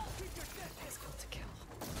 Difficult to kill.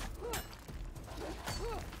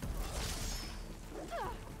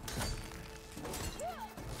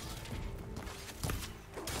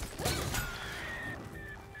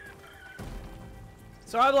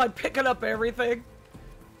 So I'm like picking up everything.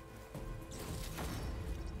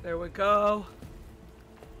 There we go.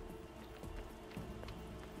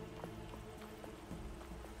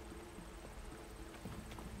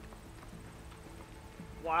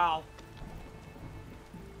 Wow.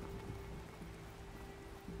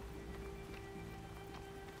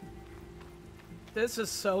 This is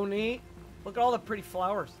so neat. Look at all the pretty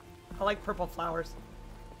flowers. I like purple flowers.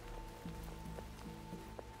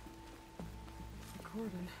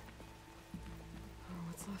 Cordon. Oh,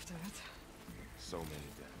 what's left of it? So many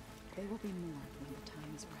dead. There will be more when the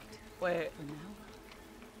time is right. Wait. For now,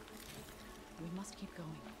 we must keep going.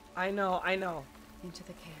 I know, I know. Into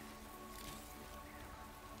the cave.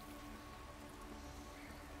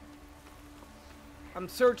 I'm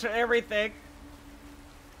searching everything.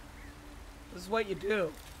 This is what you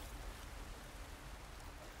do.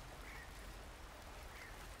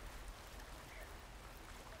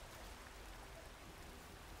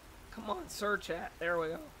 Come on, search it. There we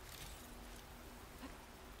go.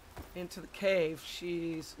 Into the cave.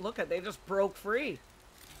 She's... Look at, they just broke free.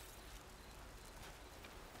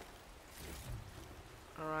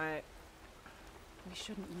 Alright. We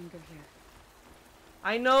shouldn't linger here.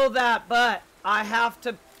 I know that, but I have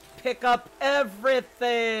to pick up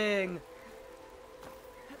everything.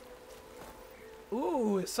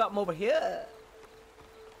 Ooh, there's something over here.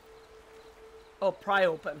 Oh, pry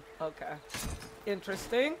open. Okay.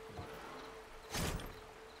 Interesting.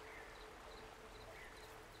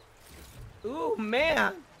 Ooh,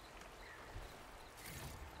 man.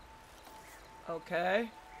 Okay.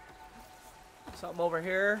 Something over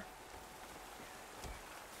here.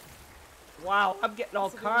 Wow, I'm getting all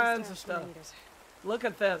kinds of stuff. Look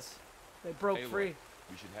at this. They broke free.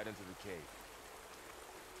 We should head into the cave.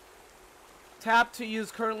 Tap to use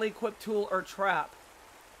currently equipped tool or trap.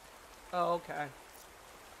 Oh, okay.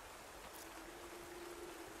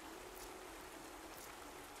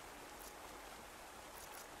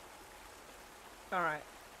 Alright.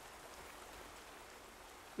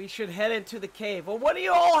 We should head into the cave. Well, what are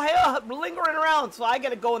you all lingering around? So I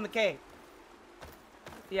gotta go in the cave.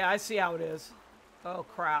 Yeah, I see how it is. Oh,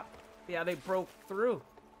 crap. Yeah, they broke through.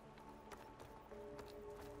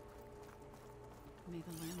 May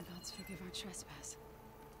the land gods forgive our trespass.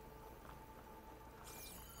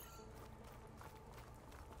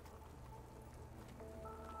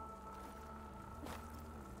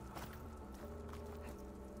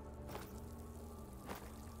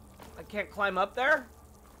 I can't climb up there?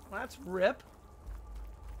 Well, that's rip.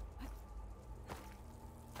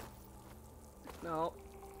 No.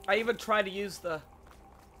 I even tried to use the...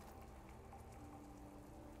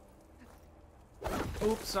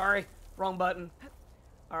 Oops, sorry. Wrong button.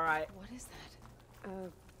 Alright. What is that? A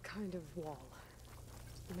kind of wall.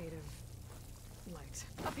 Made of light.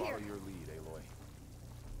 Up here. Follow your lead, Aloy.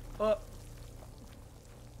 Oh.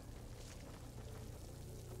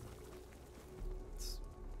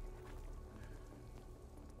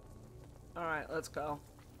 Alright, let's go.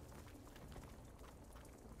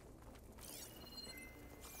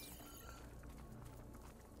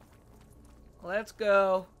 Let's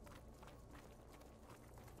go.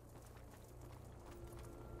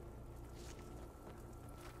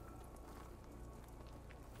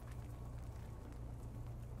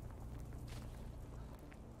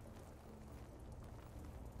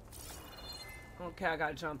 Okay, I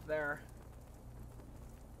gotta jump there.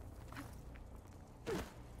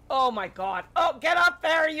 Oh my god. Oh, get up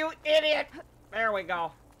there, you idiot! There we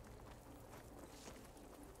go.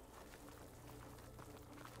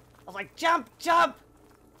 I was like, jump, jump!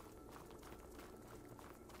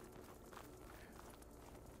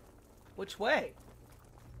 Which way?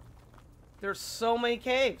 There's so many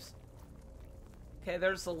caves. Okay,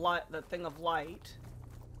 there's the light, the thing of light.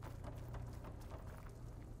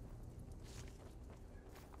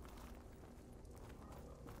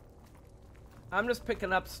 I'm just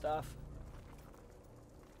picking up stuff.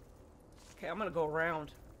 Okay, I'm gonna go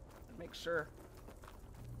around and make sure.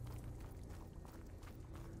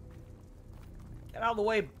 Get out of the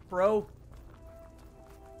way, bro.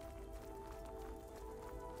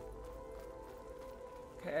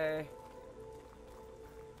 Okay.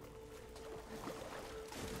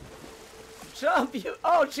 Jump, you.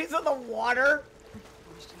 Oh, she's in the water.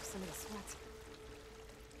 Some of the sweat.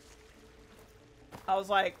 I was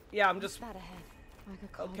like, yeah, I'm just. That ahead.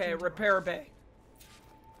 Like a Okay, repair bay.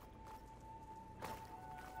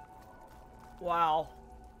 Wow.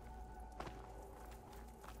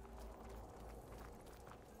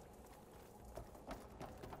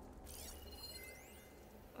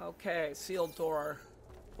 Okay, sealed door.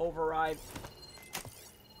 Override.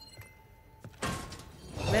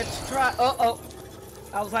 Let's try. Uh-oh.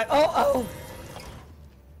 I was like, uh-oh.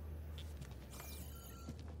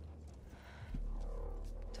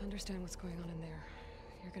 To understand what's going on in there,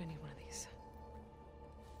 you're gonna need one of these.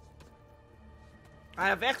 I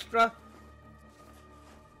have extra.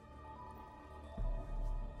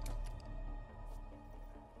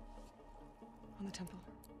 On the temple.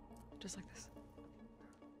 Just like this.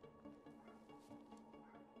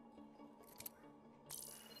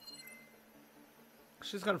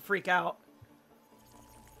 She's gonna freak out.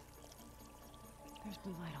 There's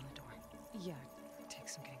blue light on the door. Yeah, it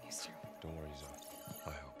takes some getting used to. Don't worry, Zoe. I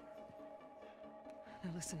help. Now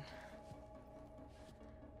listen.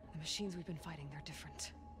 The machines we've been fighting, they're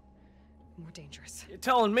different. More dangerous. You're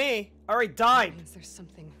telling me? I already died. That means there's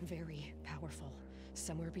something very powerful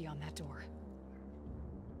somewhere beyond that door.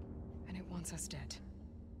 And it wants us dead.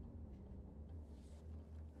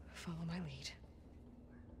 Follow my lead.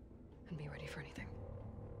 And be ready for anything.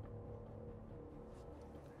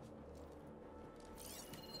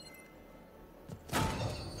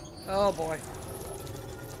 Oh boy.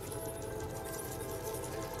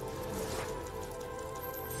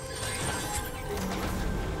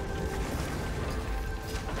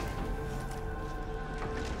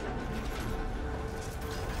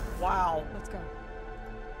 Wow. Let's go.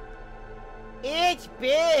 It's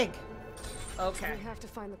big. Okay. We have to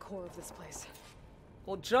find the core of this place.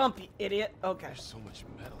 Well, jump, you idiot. Okay. There's so much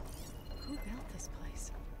metal. Who built this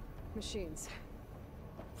place? Machines.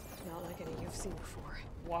 Not like any you've seen before.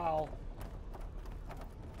 Wow.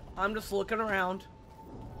 I'm just looking around.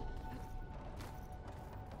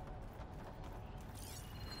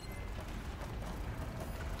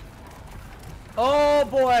 Oh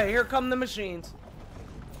boy, here come the machines.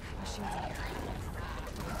 Machines in here.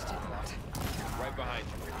 We have to take them out. Right behind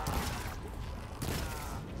you.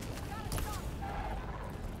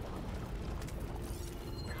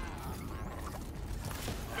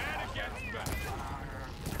 Man against back.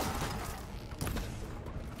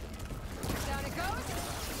 Down it goes.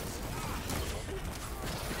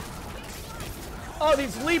 Oh,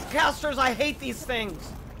 these leap casters, I hate these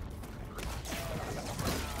things.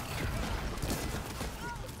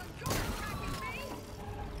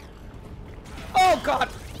 Oh god.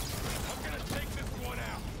 I'm gonna take this one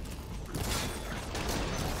out.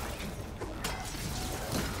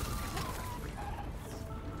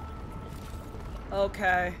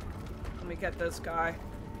 Okay. Let me get this guy.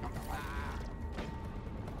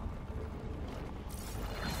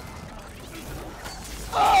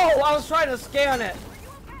 Oh, I was trying to scan it.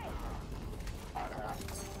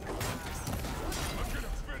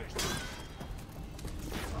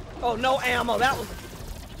 Oh, no ammo. That was...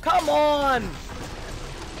 Come on.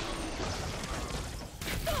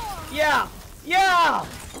 Yeah. Yeah.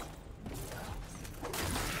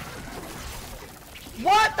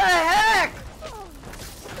 What the heck?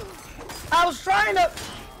 I was trying to...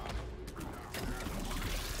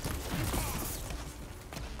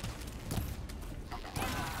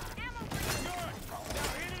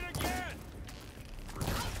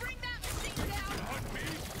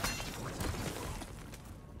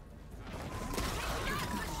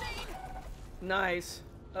 Nice.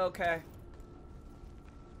 Okay.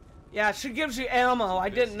 Yeah, she gives you ammo. I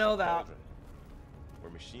didn't know that.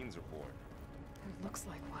 Where machines are born. It looks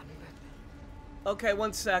like one, but Okay,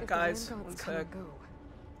 one sec, if guys. the land One gods come sec. and go,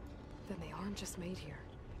 then they aren't just made here.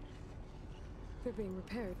 They're being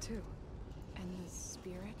repaired too. And the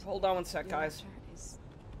spirit? Hold on one sec, guys. Is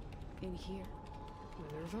in here.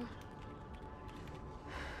 Minerva?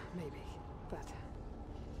 Maybe, but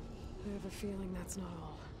I have a feeling that's not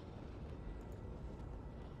all.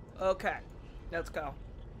 Okay, let's go.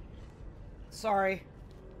 Sorry.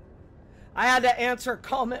 I had to answer a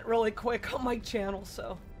comment really quick on my channel,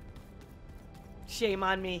 so shame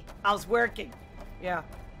on me. I was working. Yeah.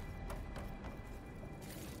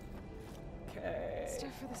 Okay.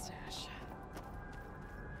 Stuff for the stash.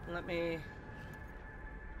 Let me...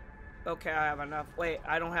 Okay, I have enough. Wait,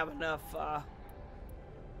 I don't have enough,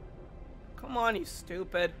 Come on, you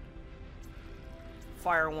stupid.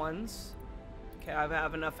 Fire ones. Okay, I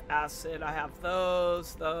have enough acid. I have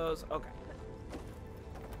those. Okay.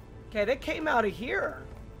 Okay, they came out of here.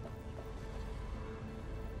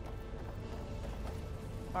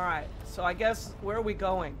 Alright, so I guess, where are we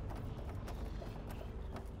going?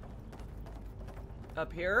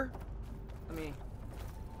 Up here? Let me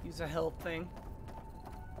use a health thing.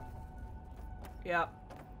 Yep.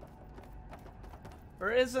 Or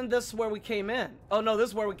isn't this where we came in? Oh no, this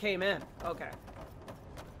is where we came in. Okay.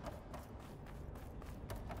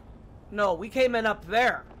 No, we came in up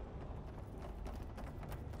there.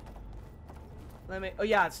 Let me... Oh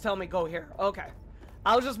yeah, it's telling me go here. Okay.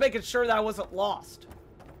 I was just making sure that I wasn't lost.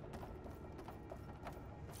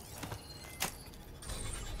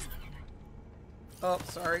 Oh,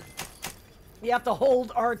 sorry. You have to hold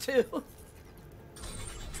R2.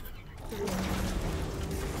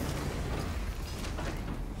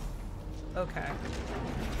 Okay.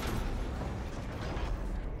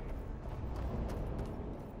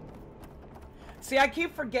 See, I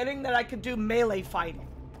keep forgetting that I could do melee fighting.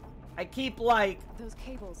 I keep, like... Those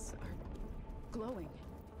cables are glowing.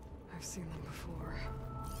 I've seen them before.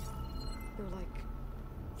 They're like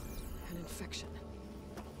an infection.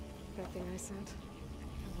 That thing I sent,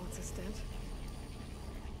 it wants a stent.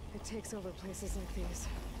 It takes over places like these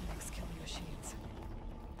and makes killing machines.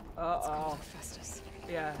 Uh-oh. It's called Hephaestus.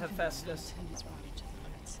 Yeah, Hephaestus. And is rotted to the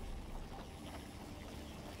roots.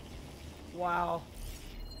 Wow.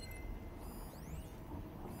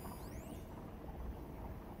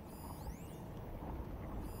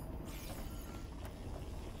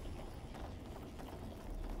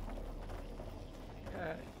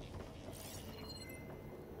 Okay.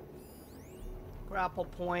 Grapple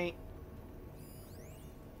point.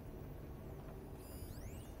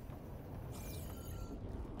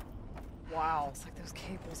 Wow. Looks like those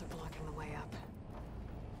cables are blocking the way up.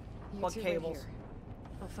 You What two cables? Wait here.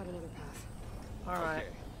 I'll find another path. All right. Okay.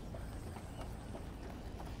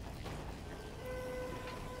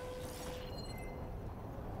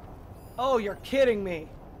 Oh, you're kidding me.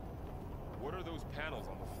 What are those panels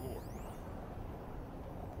on the floor?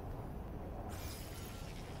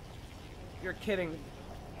 You're kidding me.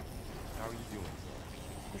 How are you doing?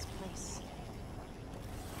 This place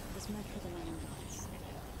was meant for the land gods.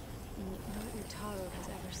 No Utaro has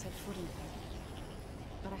ever set foot in here.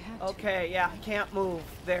 But I had to. Okay, yeah, I can't move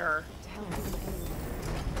there. To help you anyway.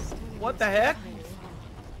 What the heck?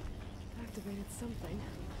 Activated something.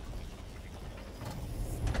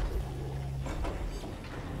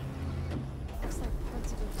 Looks like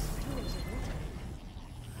parts of those pillars are rotating.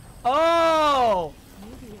 Oh!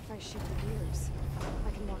 Maybe if I shift the gears,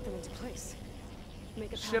 I can lock them into place. Make a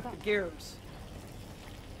path Shift up. the gears.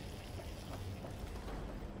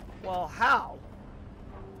 Well, how?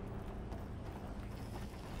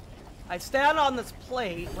 I stand on this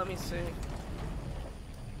plate. Let me see.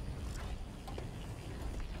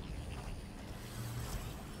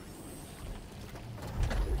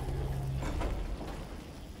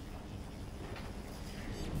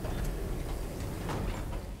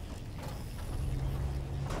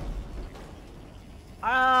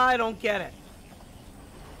 I don't get it.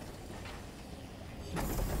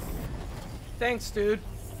 Thanks, dude.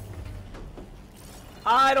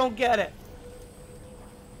 I don't get it.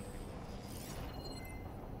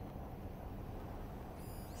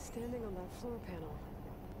 Standing on that floor panel,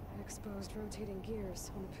 I exposed rotating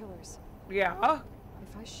gears on the pillars. Yeah.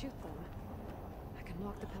 If I shoot them, I can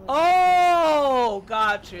lock the pillars. Oh,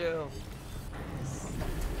 got you.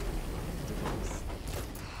 Device.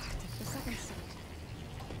 The second set.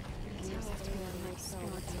 The gears have to be on the right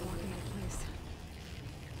spots and lock into place.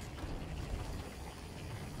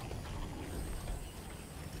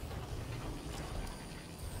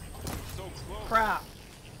 So close. Crap.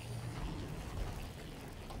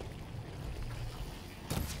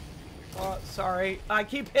 Sorry, I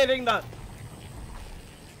keep hitting the...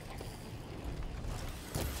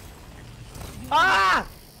 Ah!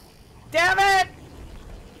 Damn it!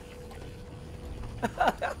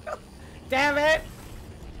 Damn it!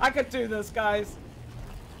 I could do this, guys.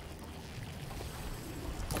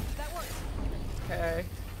 That worked. Okay.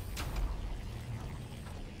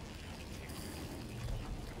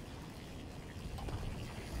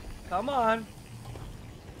 Come on.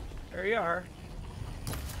 There you are.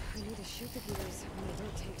 I need to shoot the gears when they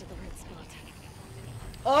rotate to the right spot.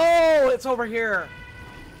 Oh, it's over here.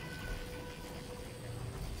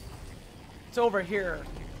 It's over here.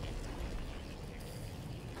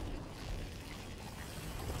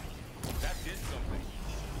 That did something.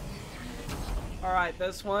 All right,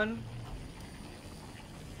 this one.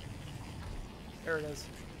 There it is.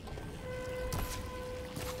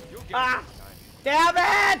 You'll get Ah! it this time. Damn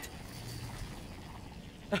it!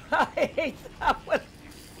 I hate that one.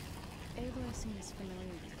 Ava seems familiar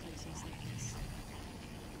with places like this.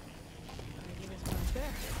 Maybe this one's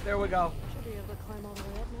there. There we go. Should be able to climb all the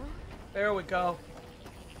way up now. There we go.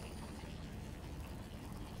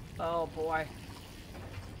 Oh boy.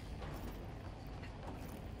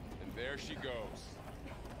 And there she goes.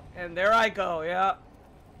 And there I go, yeah.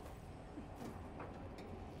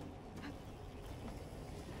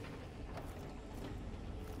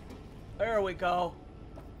 There we go.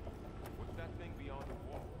 What's that thing beyond the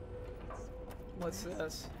wall? What's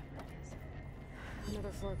this?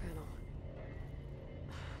 Another floor panel.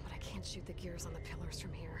 But I can't shoot the gears on the pillars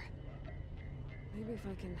from here. Maybe if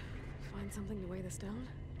I can find something to weigh this down?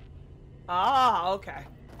 Ah, okay.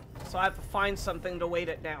 So I have to find something to weight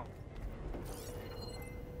it down.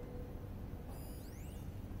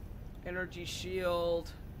 Energy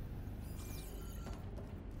shield.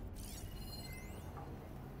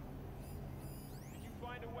 Did you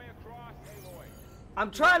find a way across, Aloy?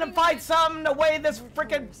 I'm trying to find something to weigh this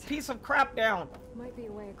freaking piece of crap down. Might be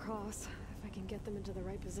a way across, if I can get them into the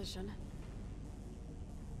right position.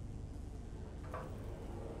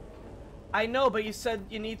 I know, but you said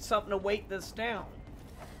you need something to weight this down.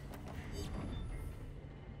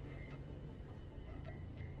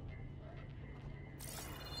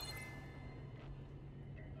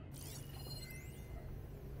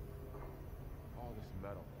 All this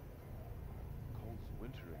metal. Cold as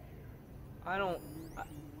winter in here.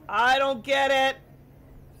 I don't get it.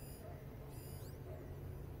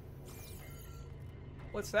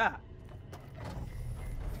 What's that?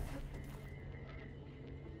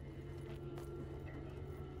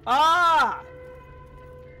 Ah!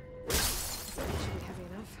 Should be heavy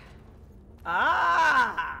enough.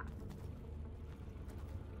 Ah!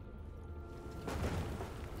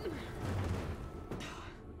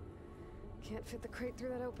 Can't fit the crate through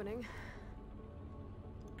that opening.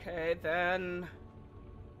 Okay, then...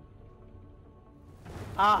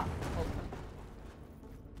 Ah! Oh.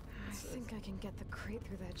 I think I can get the crate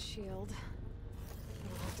through that shield.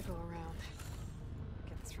 But I'll have to go around.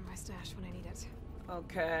 Get this from my stash when I need it.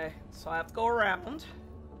 Okay, so I have to go around.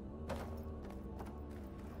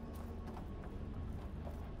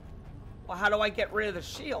 Well, how do I get rid of the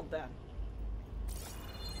shield then?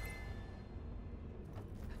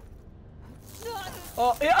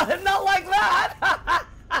 Oh, yeah, not like that!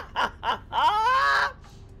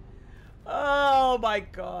 Oh my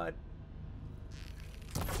god.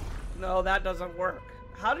 No, that doesn't work.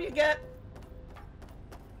 How do you get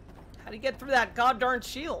through that goddarn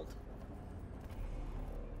shield?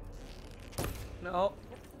 No.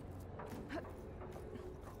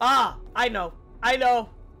 Ah, I know. I know.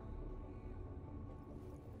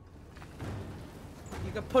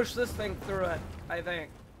 You can push this thing through it, I think.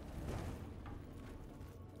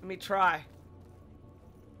 Let me try.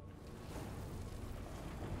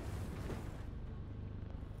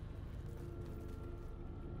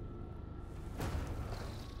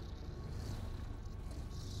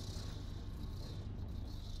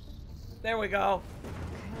 There we go.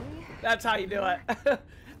 Okay. That's how you do it.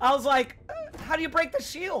 I was like, how do you break the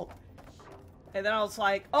shield? And then I was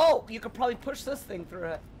like, oh, you could probably push this thing through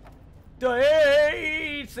it.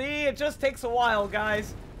 Hey, see, it just takes a while,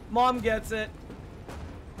 guys. Mom gets it.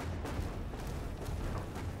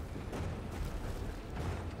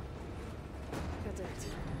 That's it.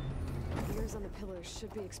 The gears on the pillars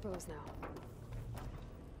should be exposed now.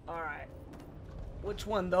 Alright. Which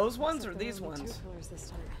one? Those ones or Except there these are only ones? two pillars this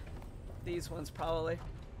time. These ones, probably.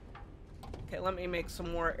 Okay, let me make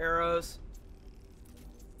some more arrows.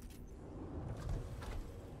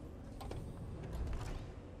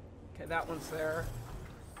 Okay, that one's there.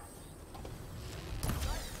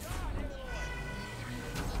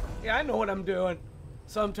 Yeah, I know what I'm doing.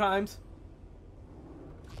 Sometimes.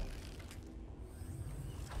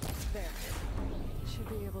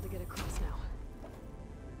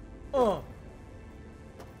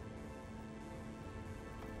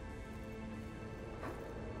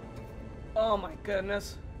 Oh my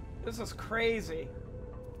goodness. This is crazy.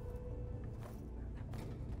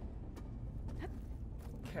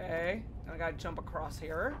 Okay. I gotta jump across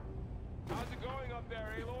here. How's it going up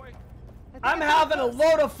there, Aloy? I'm having a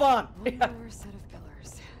load of fun. One more set of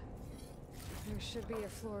pillars. There should be a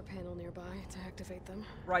floor panel nearby to activate them.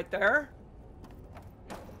 Right there.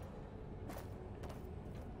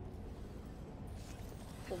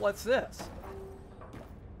 Well, what's this?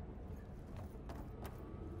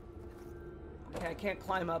 Okay, I can't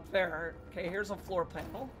climb up there. Okay, here's a floor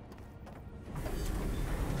panel.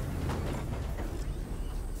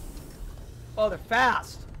 Oh, they're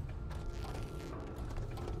fast.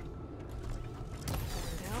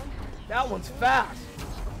 That one's fast.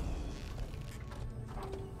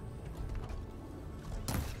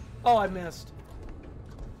 Oh, I missed.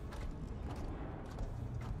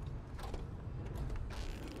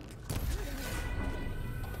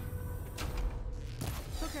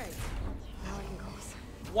 Okay, now I can cross.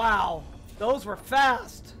 Wow, those were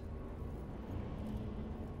fast.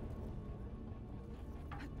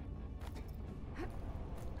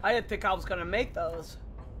 I didn't think I was gonna make those.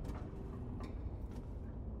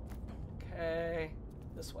 Okay,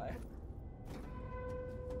 this way.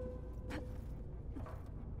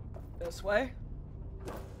 This way.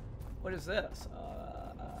 What is this?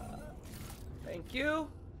 Thank you.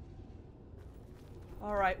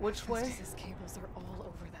 All right, which way? Festus's cables are all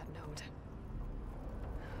over that node.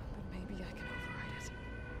 But maybe I can override it.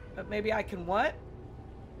 But maybe I can what?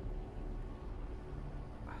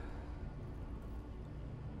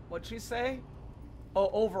 What'd she say? Oh,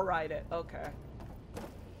 override it. Okay.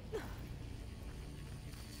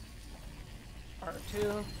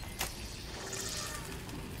 R2.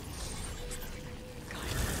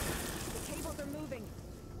 The cables are moving.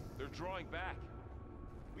 They're drawing back.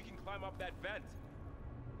 We can climb up that vent.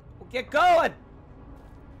 Well, get going!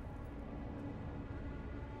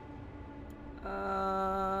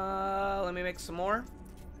 Let me make some more.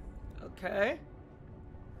 Okay.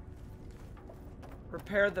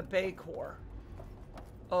 Repair the bay core.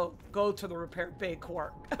 Oh, go to the repair bay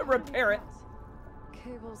core. Repair it.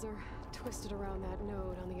 Cables are twisted around that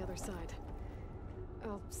node on the other side.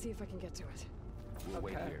 I'll see if I can get to it. We'll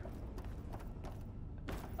wait here.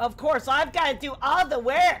 Of course, I've got to do all the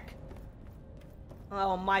work.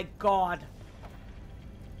 Oh my god.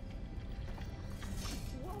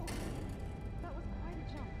 Whoa, that was quite a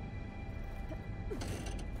jump.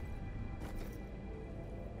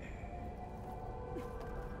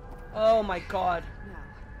 Oh my god. Now,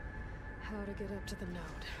 how to get up to the node.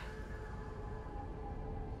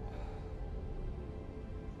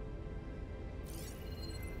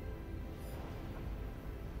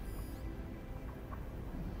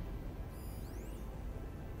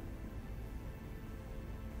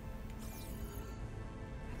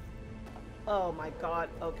 Oh my god.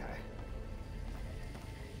 Okay.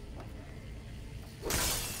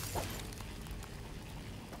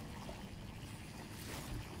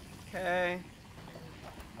 Okay.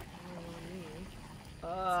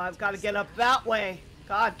 I've got to get up that way.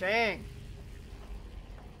 God dang.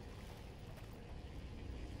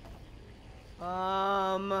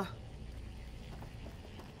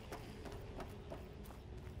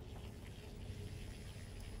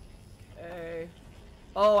 Okay.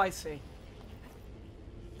 Oh, I see.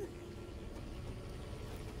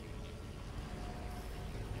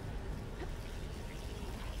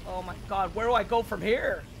 Oh my god, where do I go from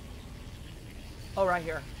here? Oh, right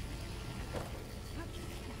here.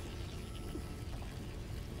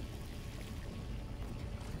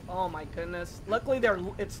 Oh my goodness. Luckily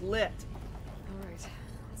it's lit. Alright,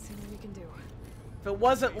 let's see what we can do. If it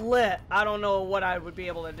wasn't lit, I don't know what I would be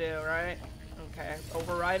able to do, right? Okay,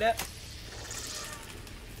 override it.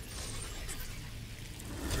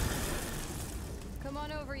 Come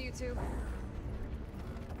on over, you two.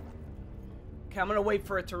 Okay, I'm gonna wait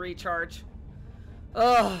for it to recharge.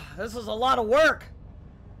 Ugh, this is a lot of work.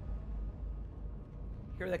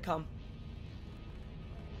 Here they come.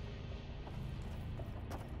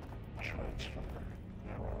 Transfer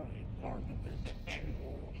Prime Armament to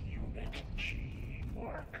Unit G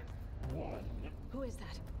Mark 1. Who is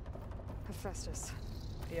that? Hephaestus.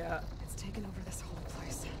 Yeah. It's taken over this whole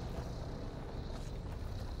place.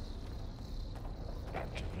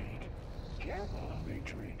 Activate Gamma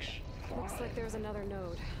Matrix 5. Looks like there's another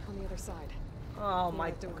node on the other side. Oh Near my.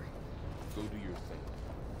 that door. Go do your thing.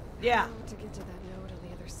 Yeah. How to get to that node on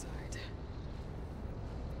the other side.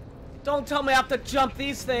 Don't tell me I have to jump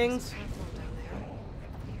these things. Platform down there.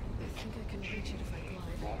 I think I can reach it if I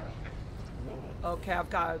glide. Okay, I've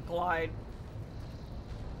got to glide.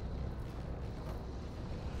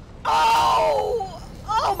 Oh!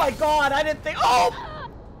 Oh my god, I didn't think. Oh!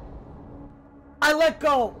 I let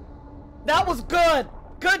go. That was good.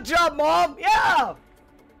 Good job, Mom. Yeah.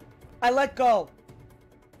 I let go.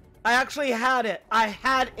 I actually had it. I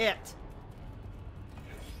had it.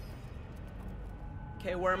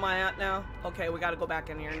 Okay, where am I at now? Okay, we gotta go back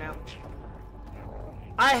in here now.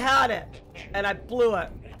 I had it, and I blew it.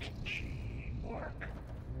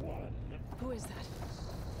 Who is that?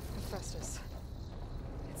 Hephaestus.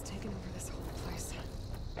 It's taken over this whole place.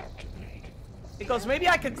 It goes, maybe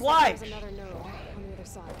I could glide. There's another node on the other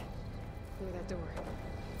side. Near that door.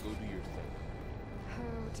 Go do your thing.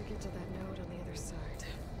 How to get to that node on the other side?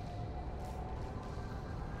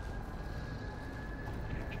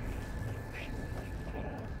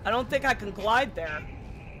 I don't think I can glide there.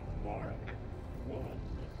 Okay,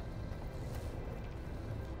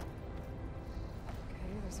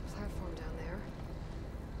 there's a platform down there.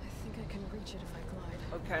 I think I can reach it if I glide.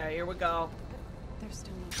 Okay, here we go. There's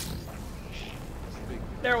still no.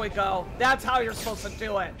 There we go. That's how you're supposed to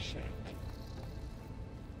do it.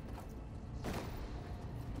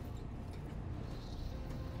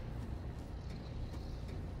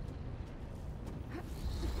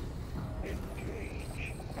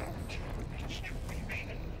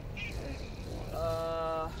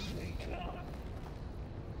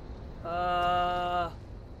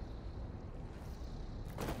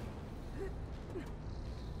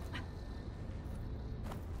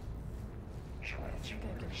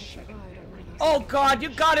 Oh god, you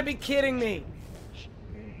gotta be kidding me!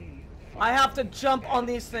 I have to jump on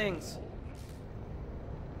these things.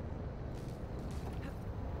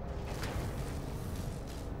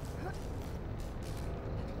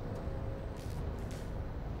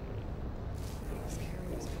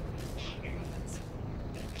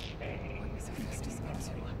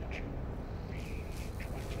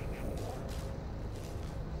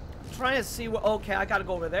 I'm trying to see what. Okay, I gotta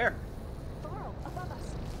go over there.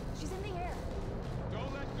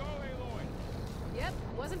 Yep,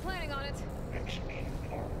 wasn't planning on it.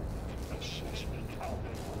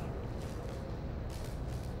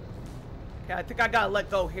 Okay, I think I gotta let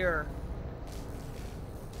go here.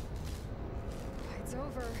 It's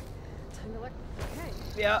over. Time to let. Okay.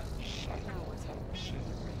 Yeah.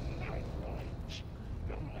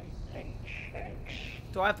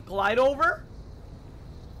 Do I have to glide over?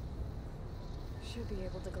 Should be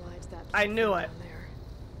able to glide that. I knew it.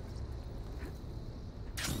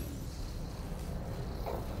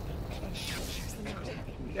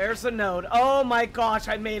 There's the node. Oh my gosh,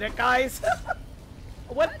 I made it, guys.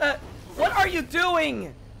 What the? What are you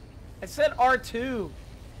doing? I said R2.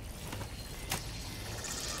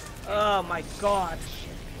 Oh my god.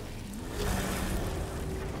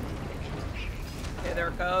 Okay, there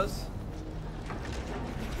it goes.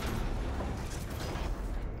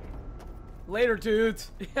 Later,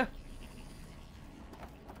 dudes. Yeah.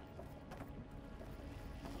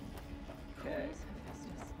 Okay.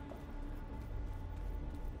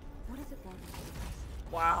 What does it want?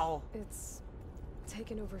 Wow. It's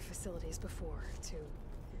taken over facilities before to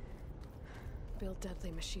build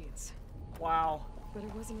deadly machines. Wow. But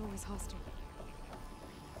it wasn't always hostile.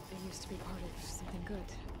 It used to be part of something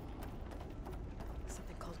good.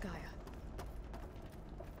 Something called Gaia.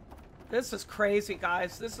 This is crazy,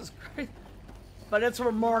 guys. This is crazy. But it's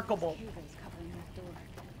remarkable.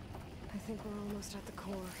 I think we're almost at the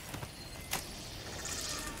core.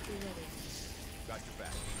 Be ready. Got your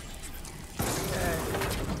back. Okay.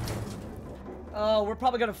 Oh, we're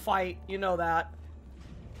probably gonna fight. You know that.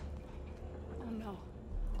 Oh no.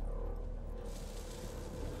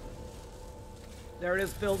 There it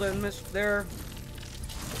is, building there.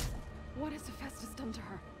 What has Hephaestus done to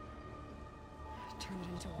her? Turned it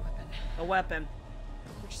into a weapon. A weapon.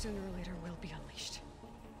 Which sooner or later will be unleashed.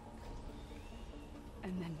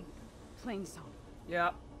 And then plain song.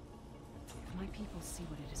 Yeah. If my people see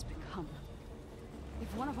what it has become,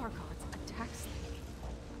 if one of our gods attacks them,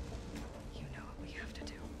 you know what we have to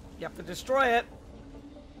do. You have to destroy it.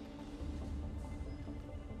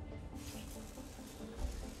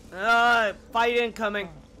 Fight incoming.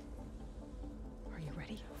 Are you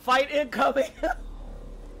ready? Fight incoming.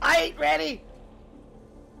 I ain't ready.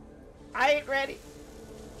 I ain't ready.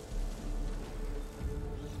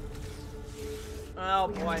 Oh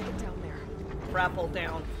boy. Get down there. Grapple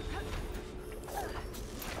down.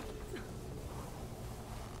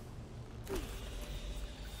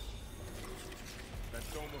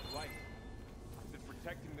 That dome of light. Is it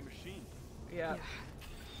protecting the machine? Yeah.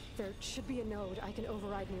 There should be a node I can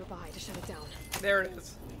override nearby to shut it down. There it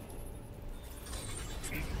is.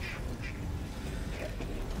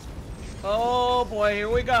 Oh boy, here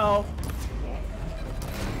we go.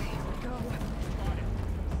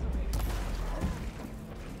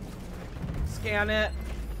 Scan it.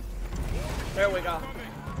 There we go.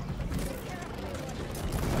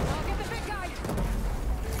 I'll get the big guy.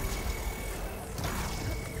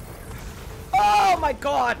 Oh my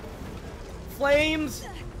god! Flames!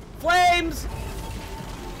 Flames!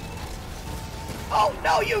 Oh,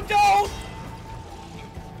 no, you don't!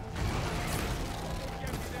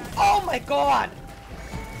 Oh my god!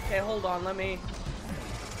 Okay, hold on, let me...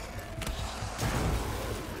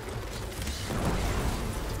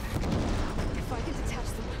 If I can detach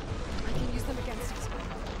them, I can use them against us.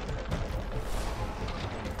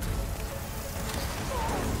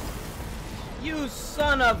 You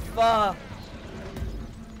son of,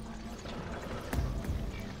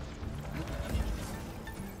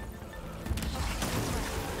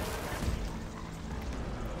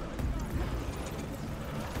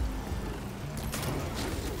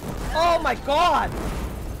 Oh my god!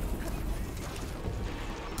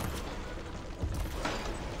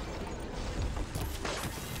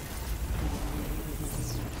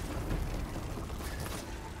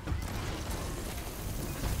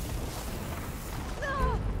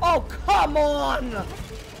 Oh, come on!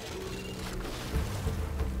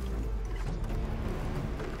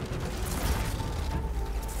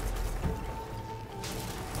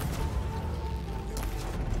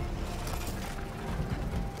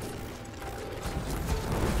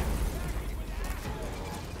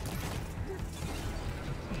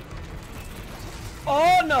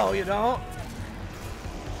 Oh, no, you don't.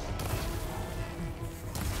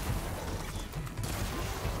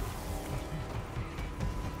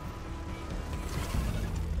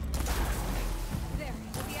 There,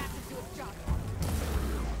 let the acid do its job.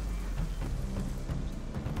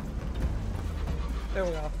 There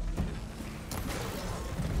we go.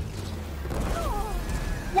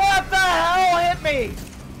 What the hell hit me?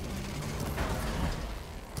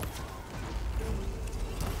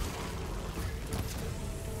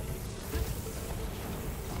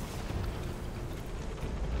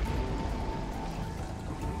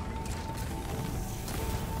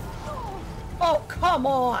 Oh, come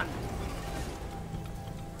on!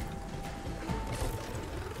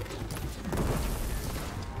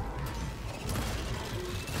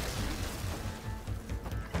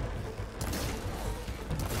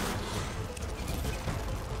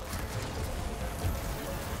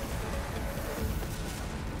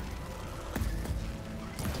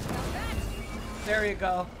 There you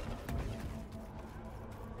go.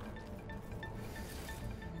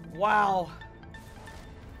 Wow.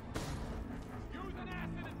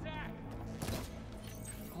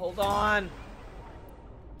 Hold on.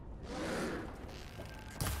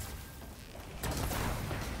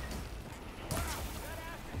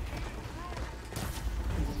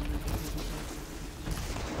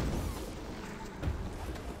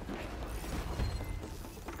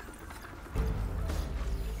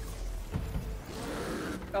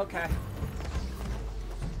 Okay.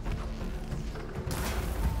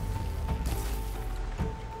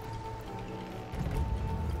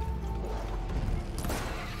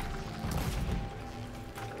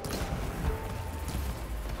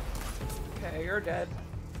 Okay, you're dead.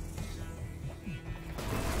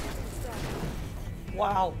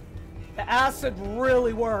 Wow. The acid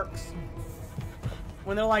really works.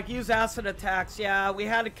 When they're like, use acid attacks, yeah, we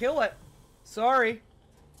had to kill it. Sorry.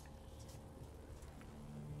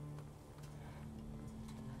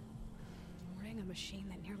 Mourning a machine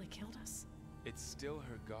that nearly killed us. It's still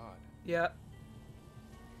her god. Yeah.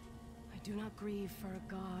 I do not grieve for a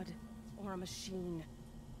god or a machine,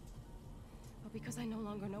 but because I no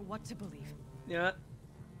longer know what to believe. Yeah.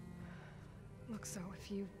 Look, so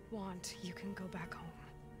if you want, you can go back home.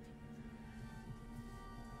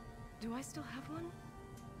 Do I still have one?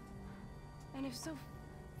 And if so,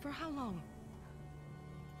 for how long?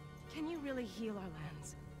 Can you really heal our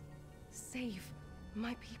lands? Save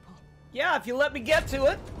my people? Yeah, if you let me get to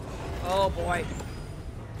it. Oh boy.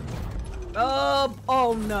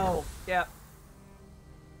 Oh no. Yeah.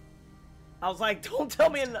 I was like, don't tell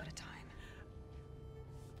me in the... At a time.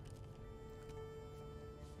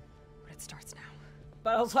 But it starts now.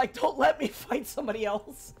 But I was like, don't let me fight somebody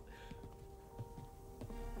else.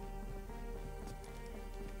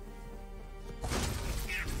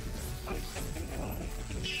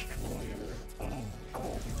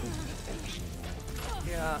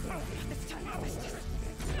 Yeah.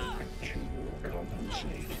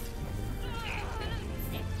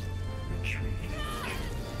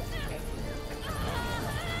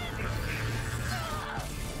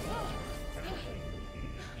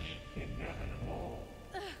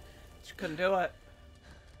 She couldn't do it.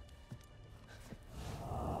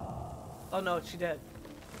 Oh no, she did.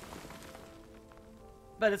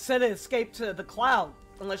 But it said it escaped to the cloud,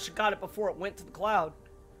 unless you got it before it went to the cloud.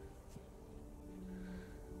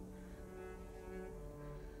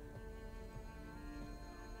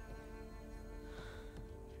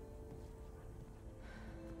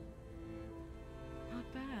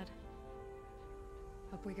 Not bad.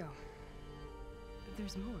 Up we go.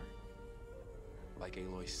 There's more. Like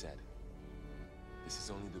Aloy said, this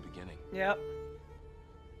is only the beginning. Yep.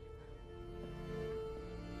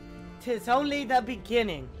 'Tis only the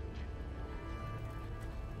beginning.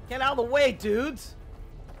 Get out of the way, dudes.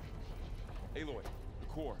 Aloy, the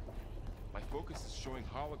core. My focus is showing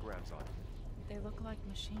holograms on it. They look like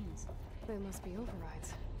machines. They must be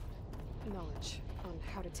overrides. Knowledge on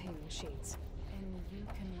how to tame machines. And you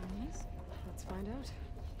can learn these? Let's find out.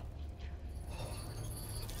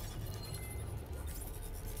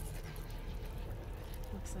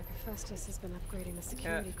 Looks like Hephaestus has been upgrading the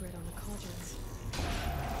security grid on the cauldrons.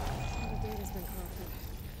 The data's been corrupted.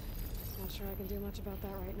 Not sure I can do much about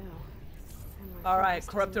that right now. Alright,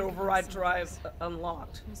 corrupted override drive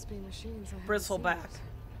unlocked. Must be machines I haven't Bristleback. seen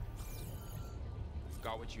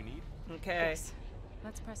Got what you need? Okay. Yes.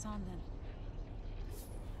 Let's press on then.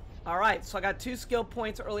 Alright, so I got 2 skill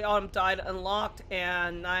points. Early Autumn died unlocked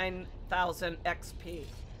and 9,000 XP.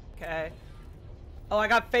 Okay. Oh, I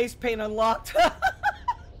got face paint unlocked.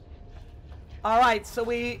 Alright, so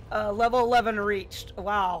we level 11 reached.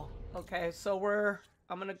 Wow. Okay, so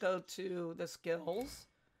I'm gonna go to the skills.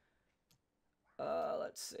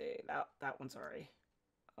 Let's see. That one's already.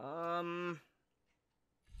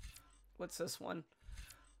 What's this one?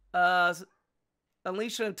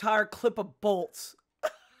 Unleash an entire clip of bolts.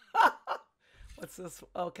 What's this?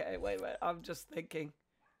 Okay, wait. I'm just thinking.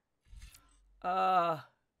 I'll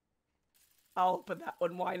open that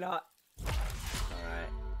one. Why not? Alright.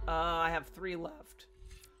 I have 3 left.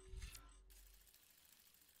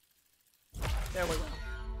 There we go.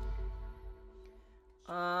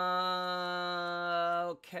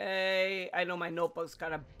 Okay. I know my notebook's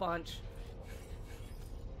got a bunch.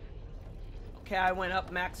 Okay, I went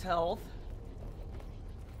up max health.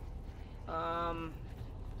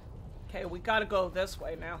 Okay, we gotta go this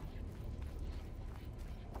way now.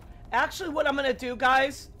 Actually, what I'm gonna do,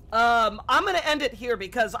 guys, I'm gonna end it here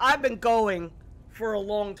because I've been going for a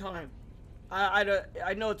long time.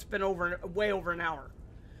 I know it's been way over an hour.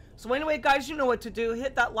 So anyway, guys, you know what to do.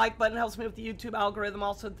 Hit that like button. Helps me with the YouTube algorithm.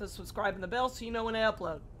 Also, to subscribe and the bell so you know when I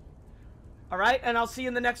upload. Alright, and I'll see you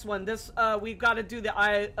in the next one. We've got to do the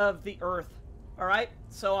Eye of the Earth. Alright,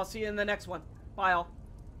 so I'll see you in the next one. Bye, all.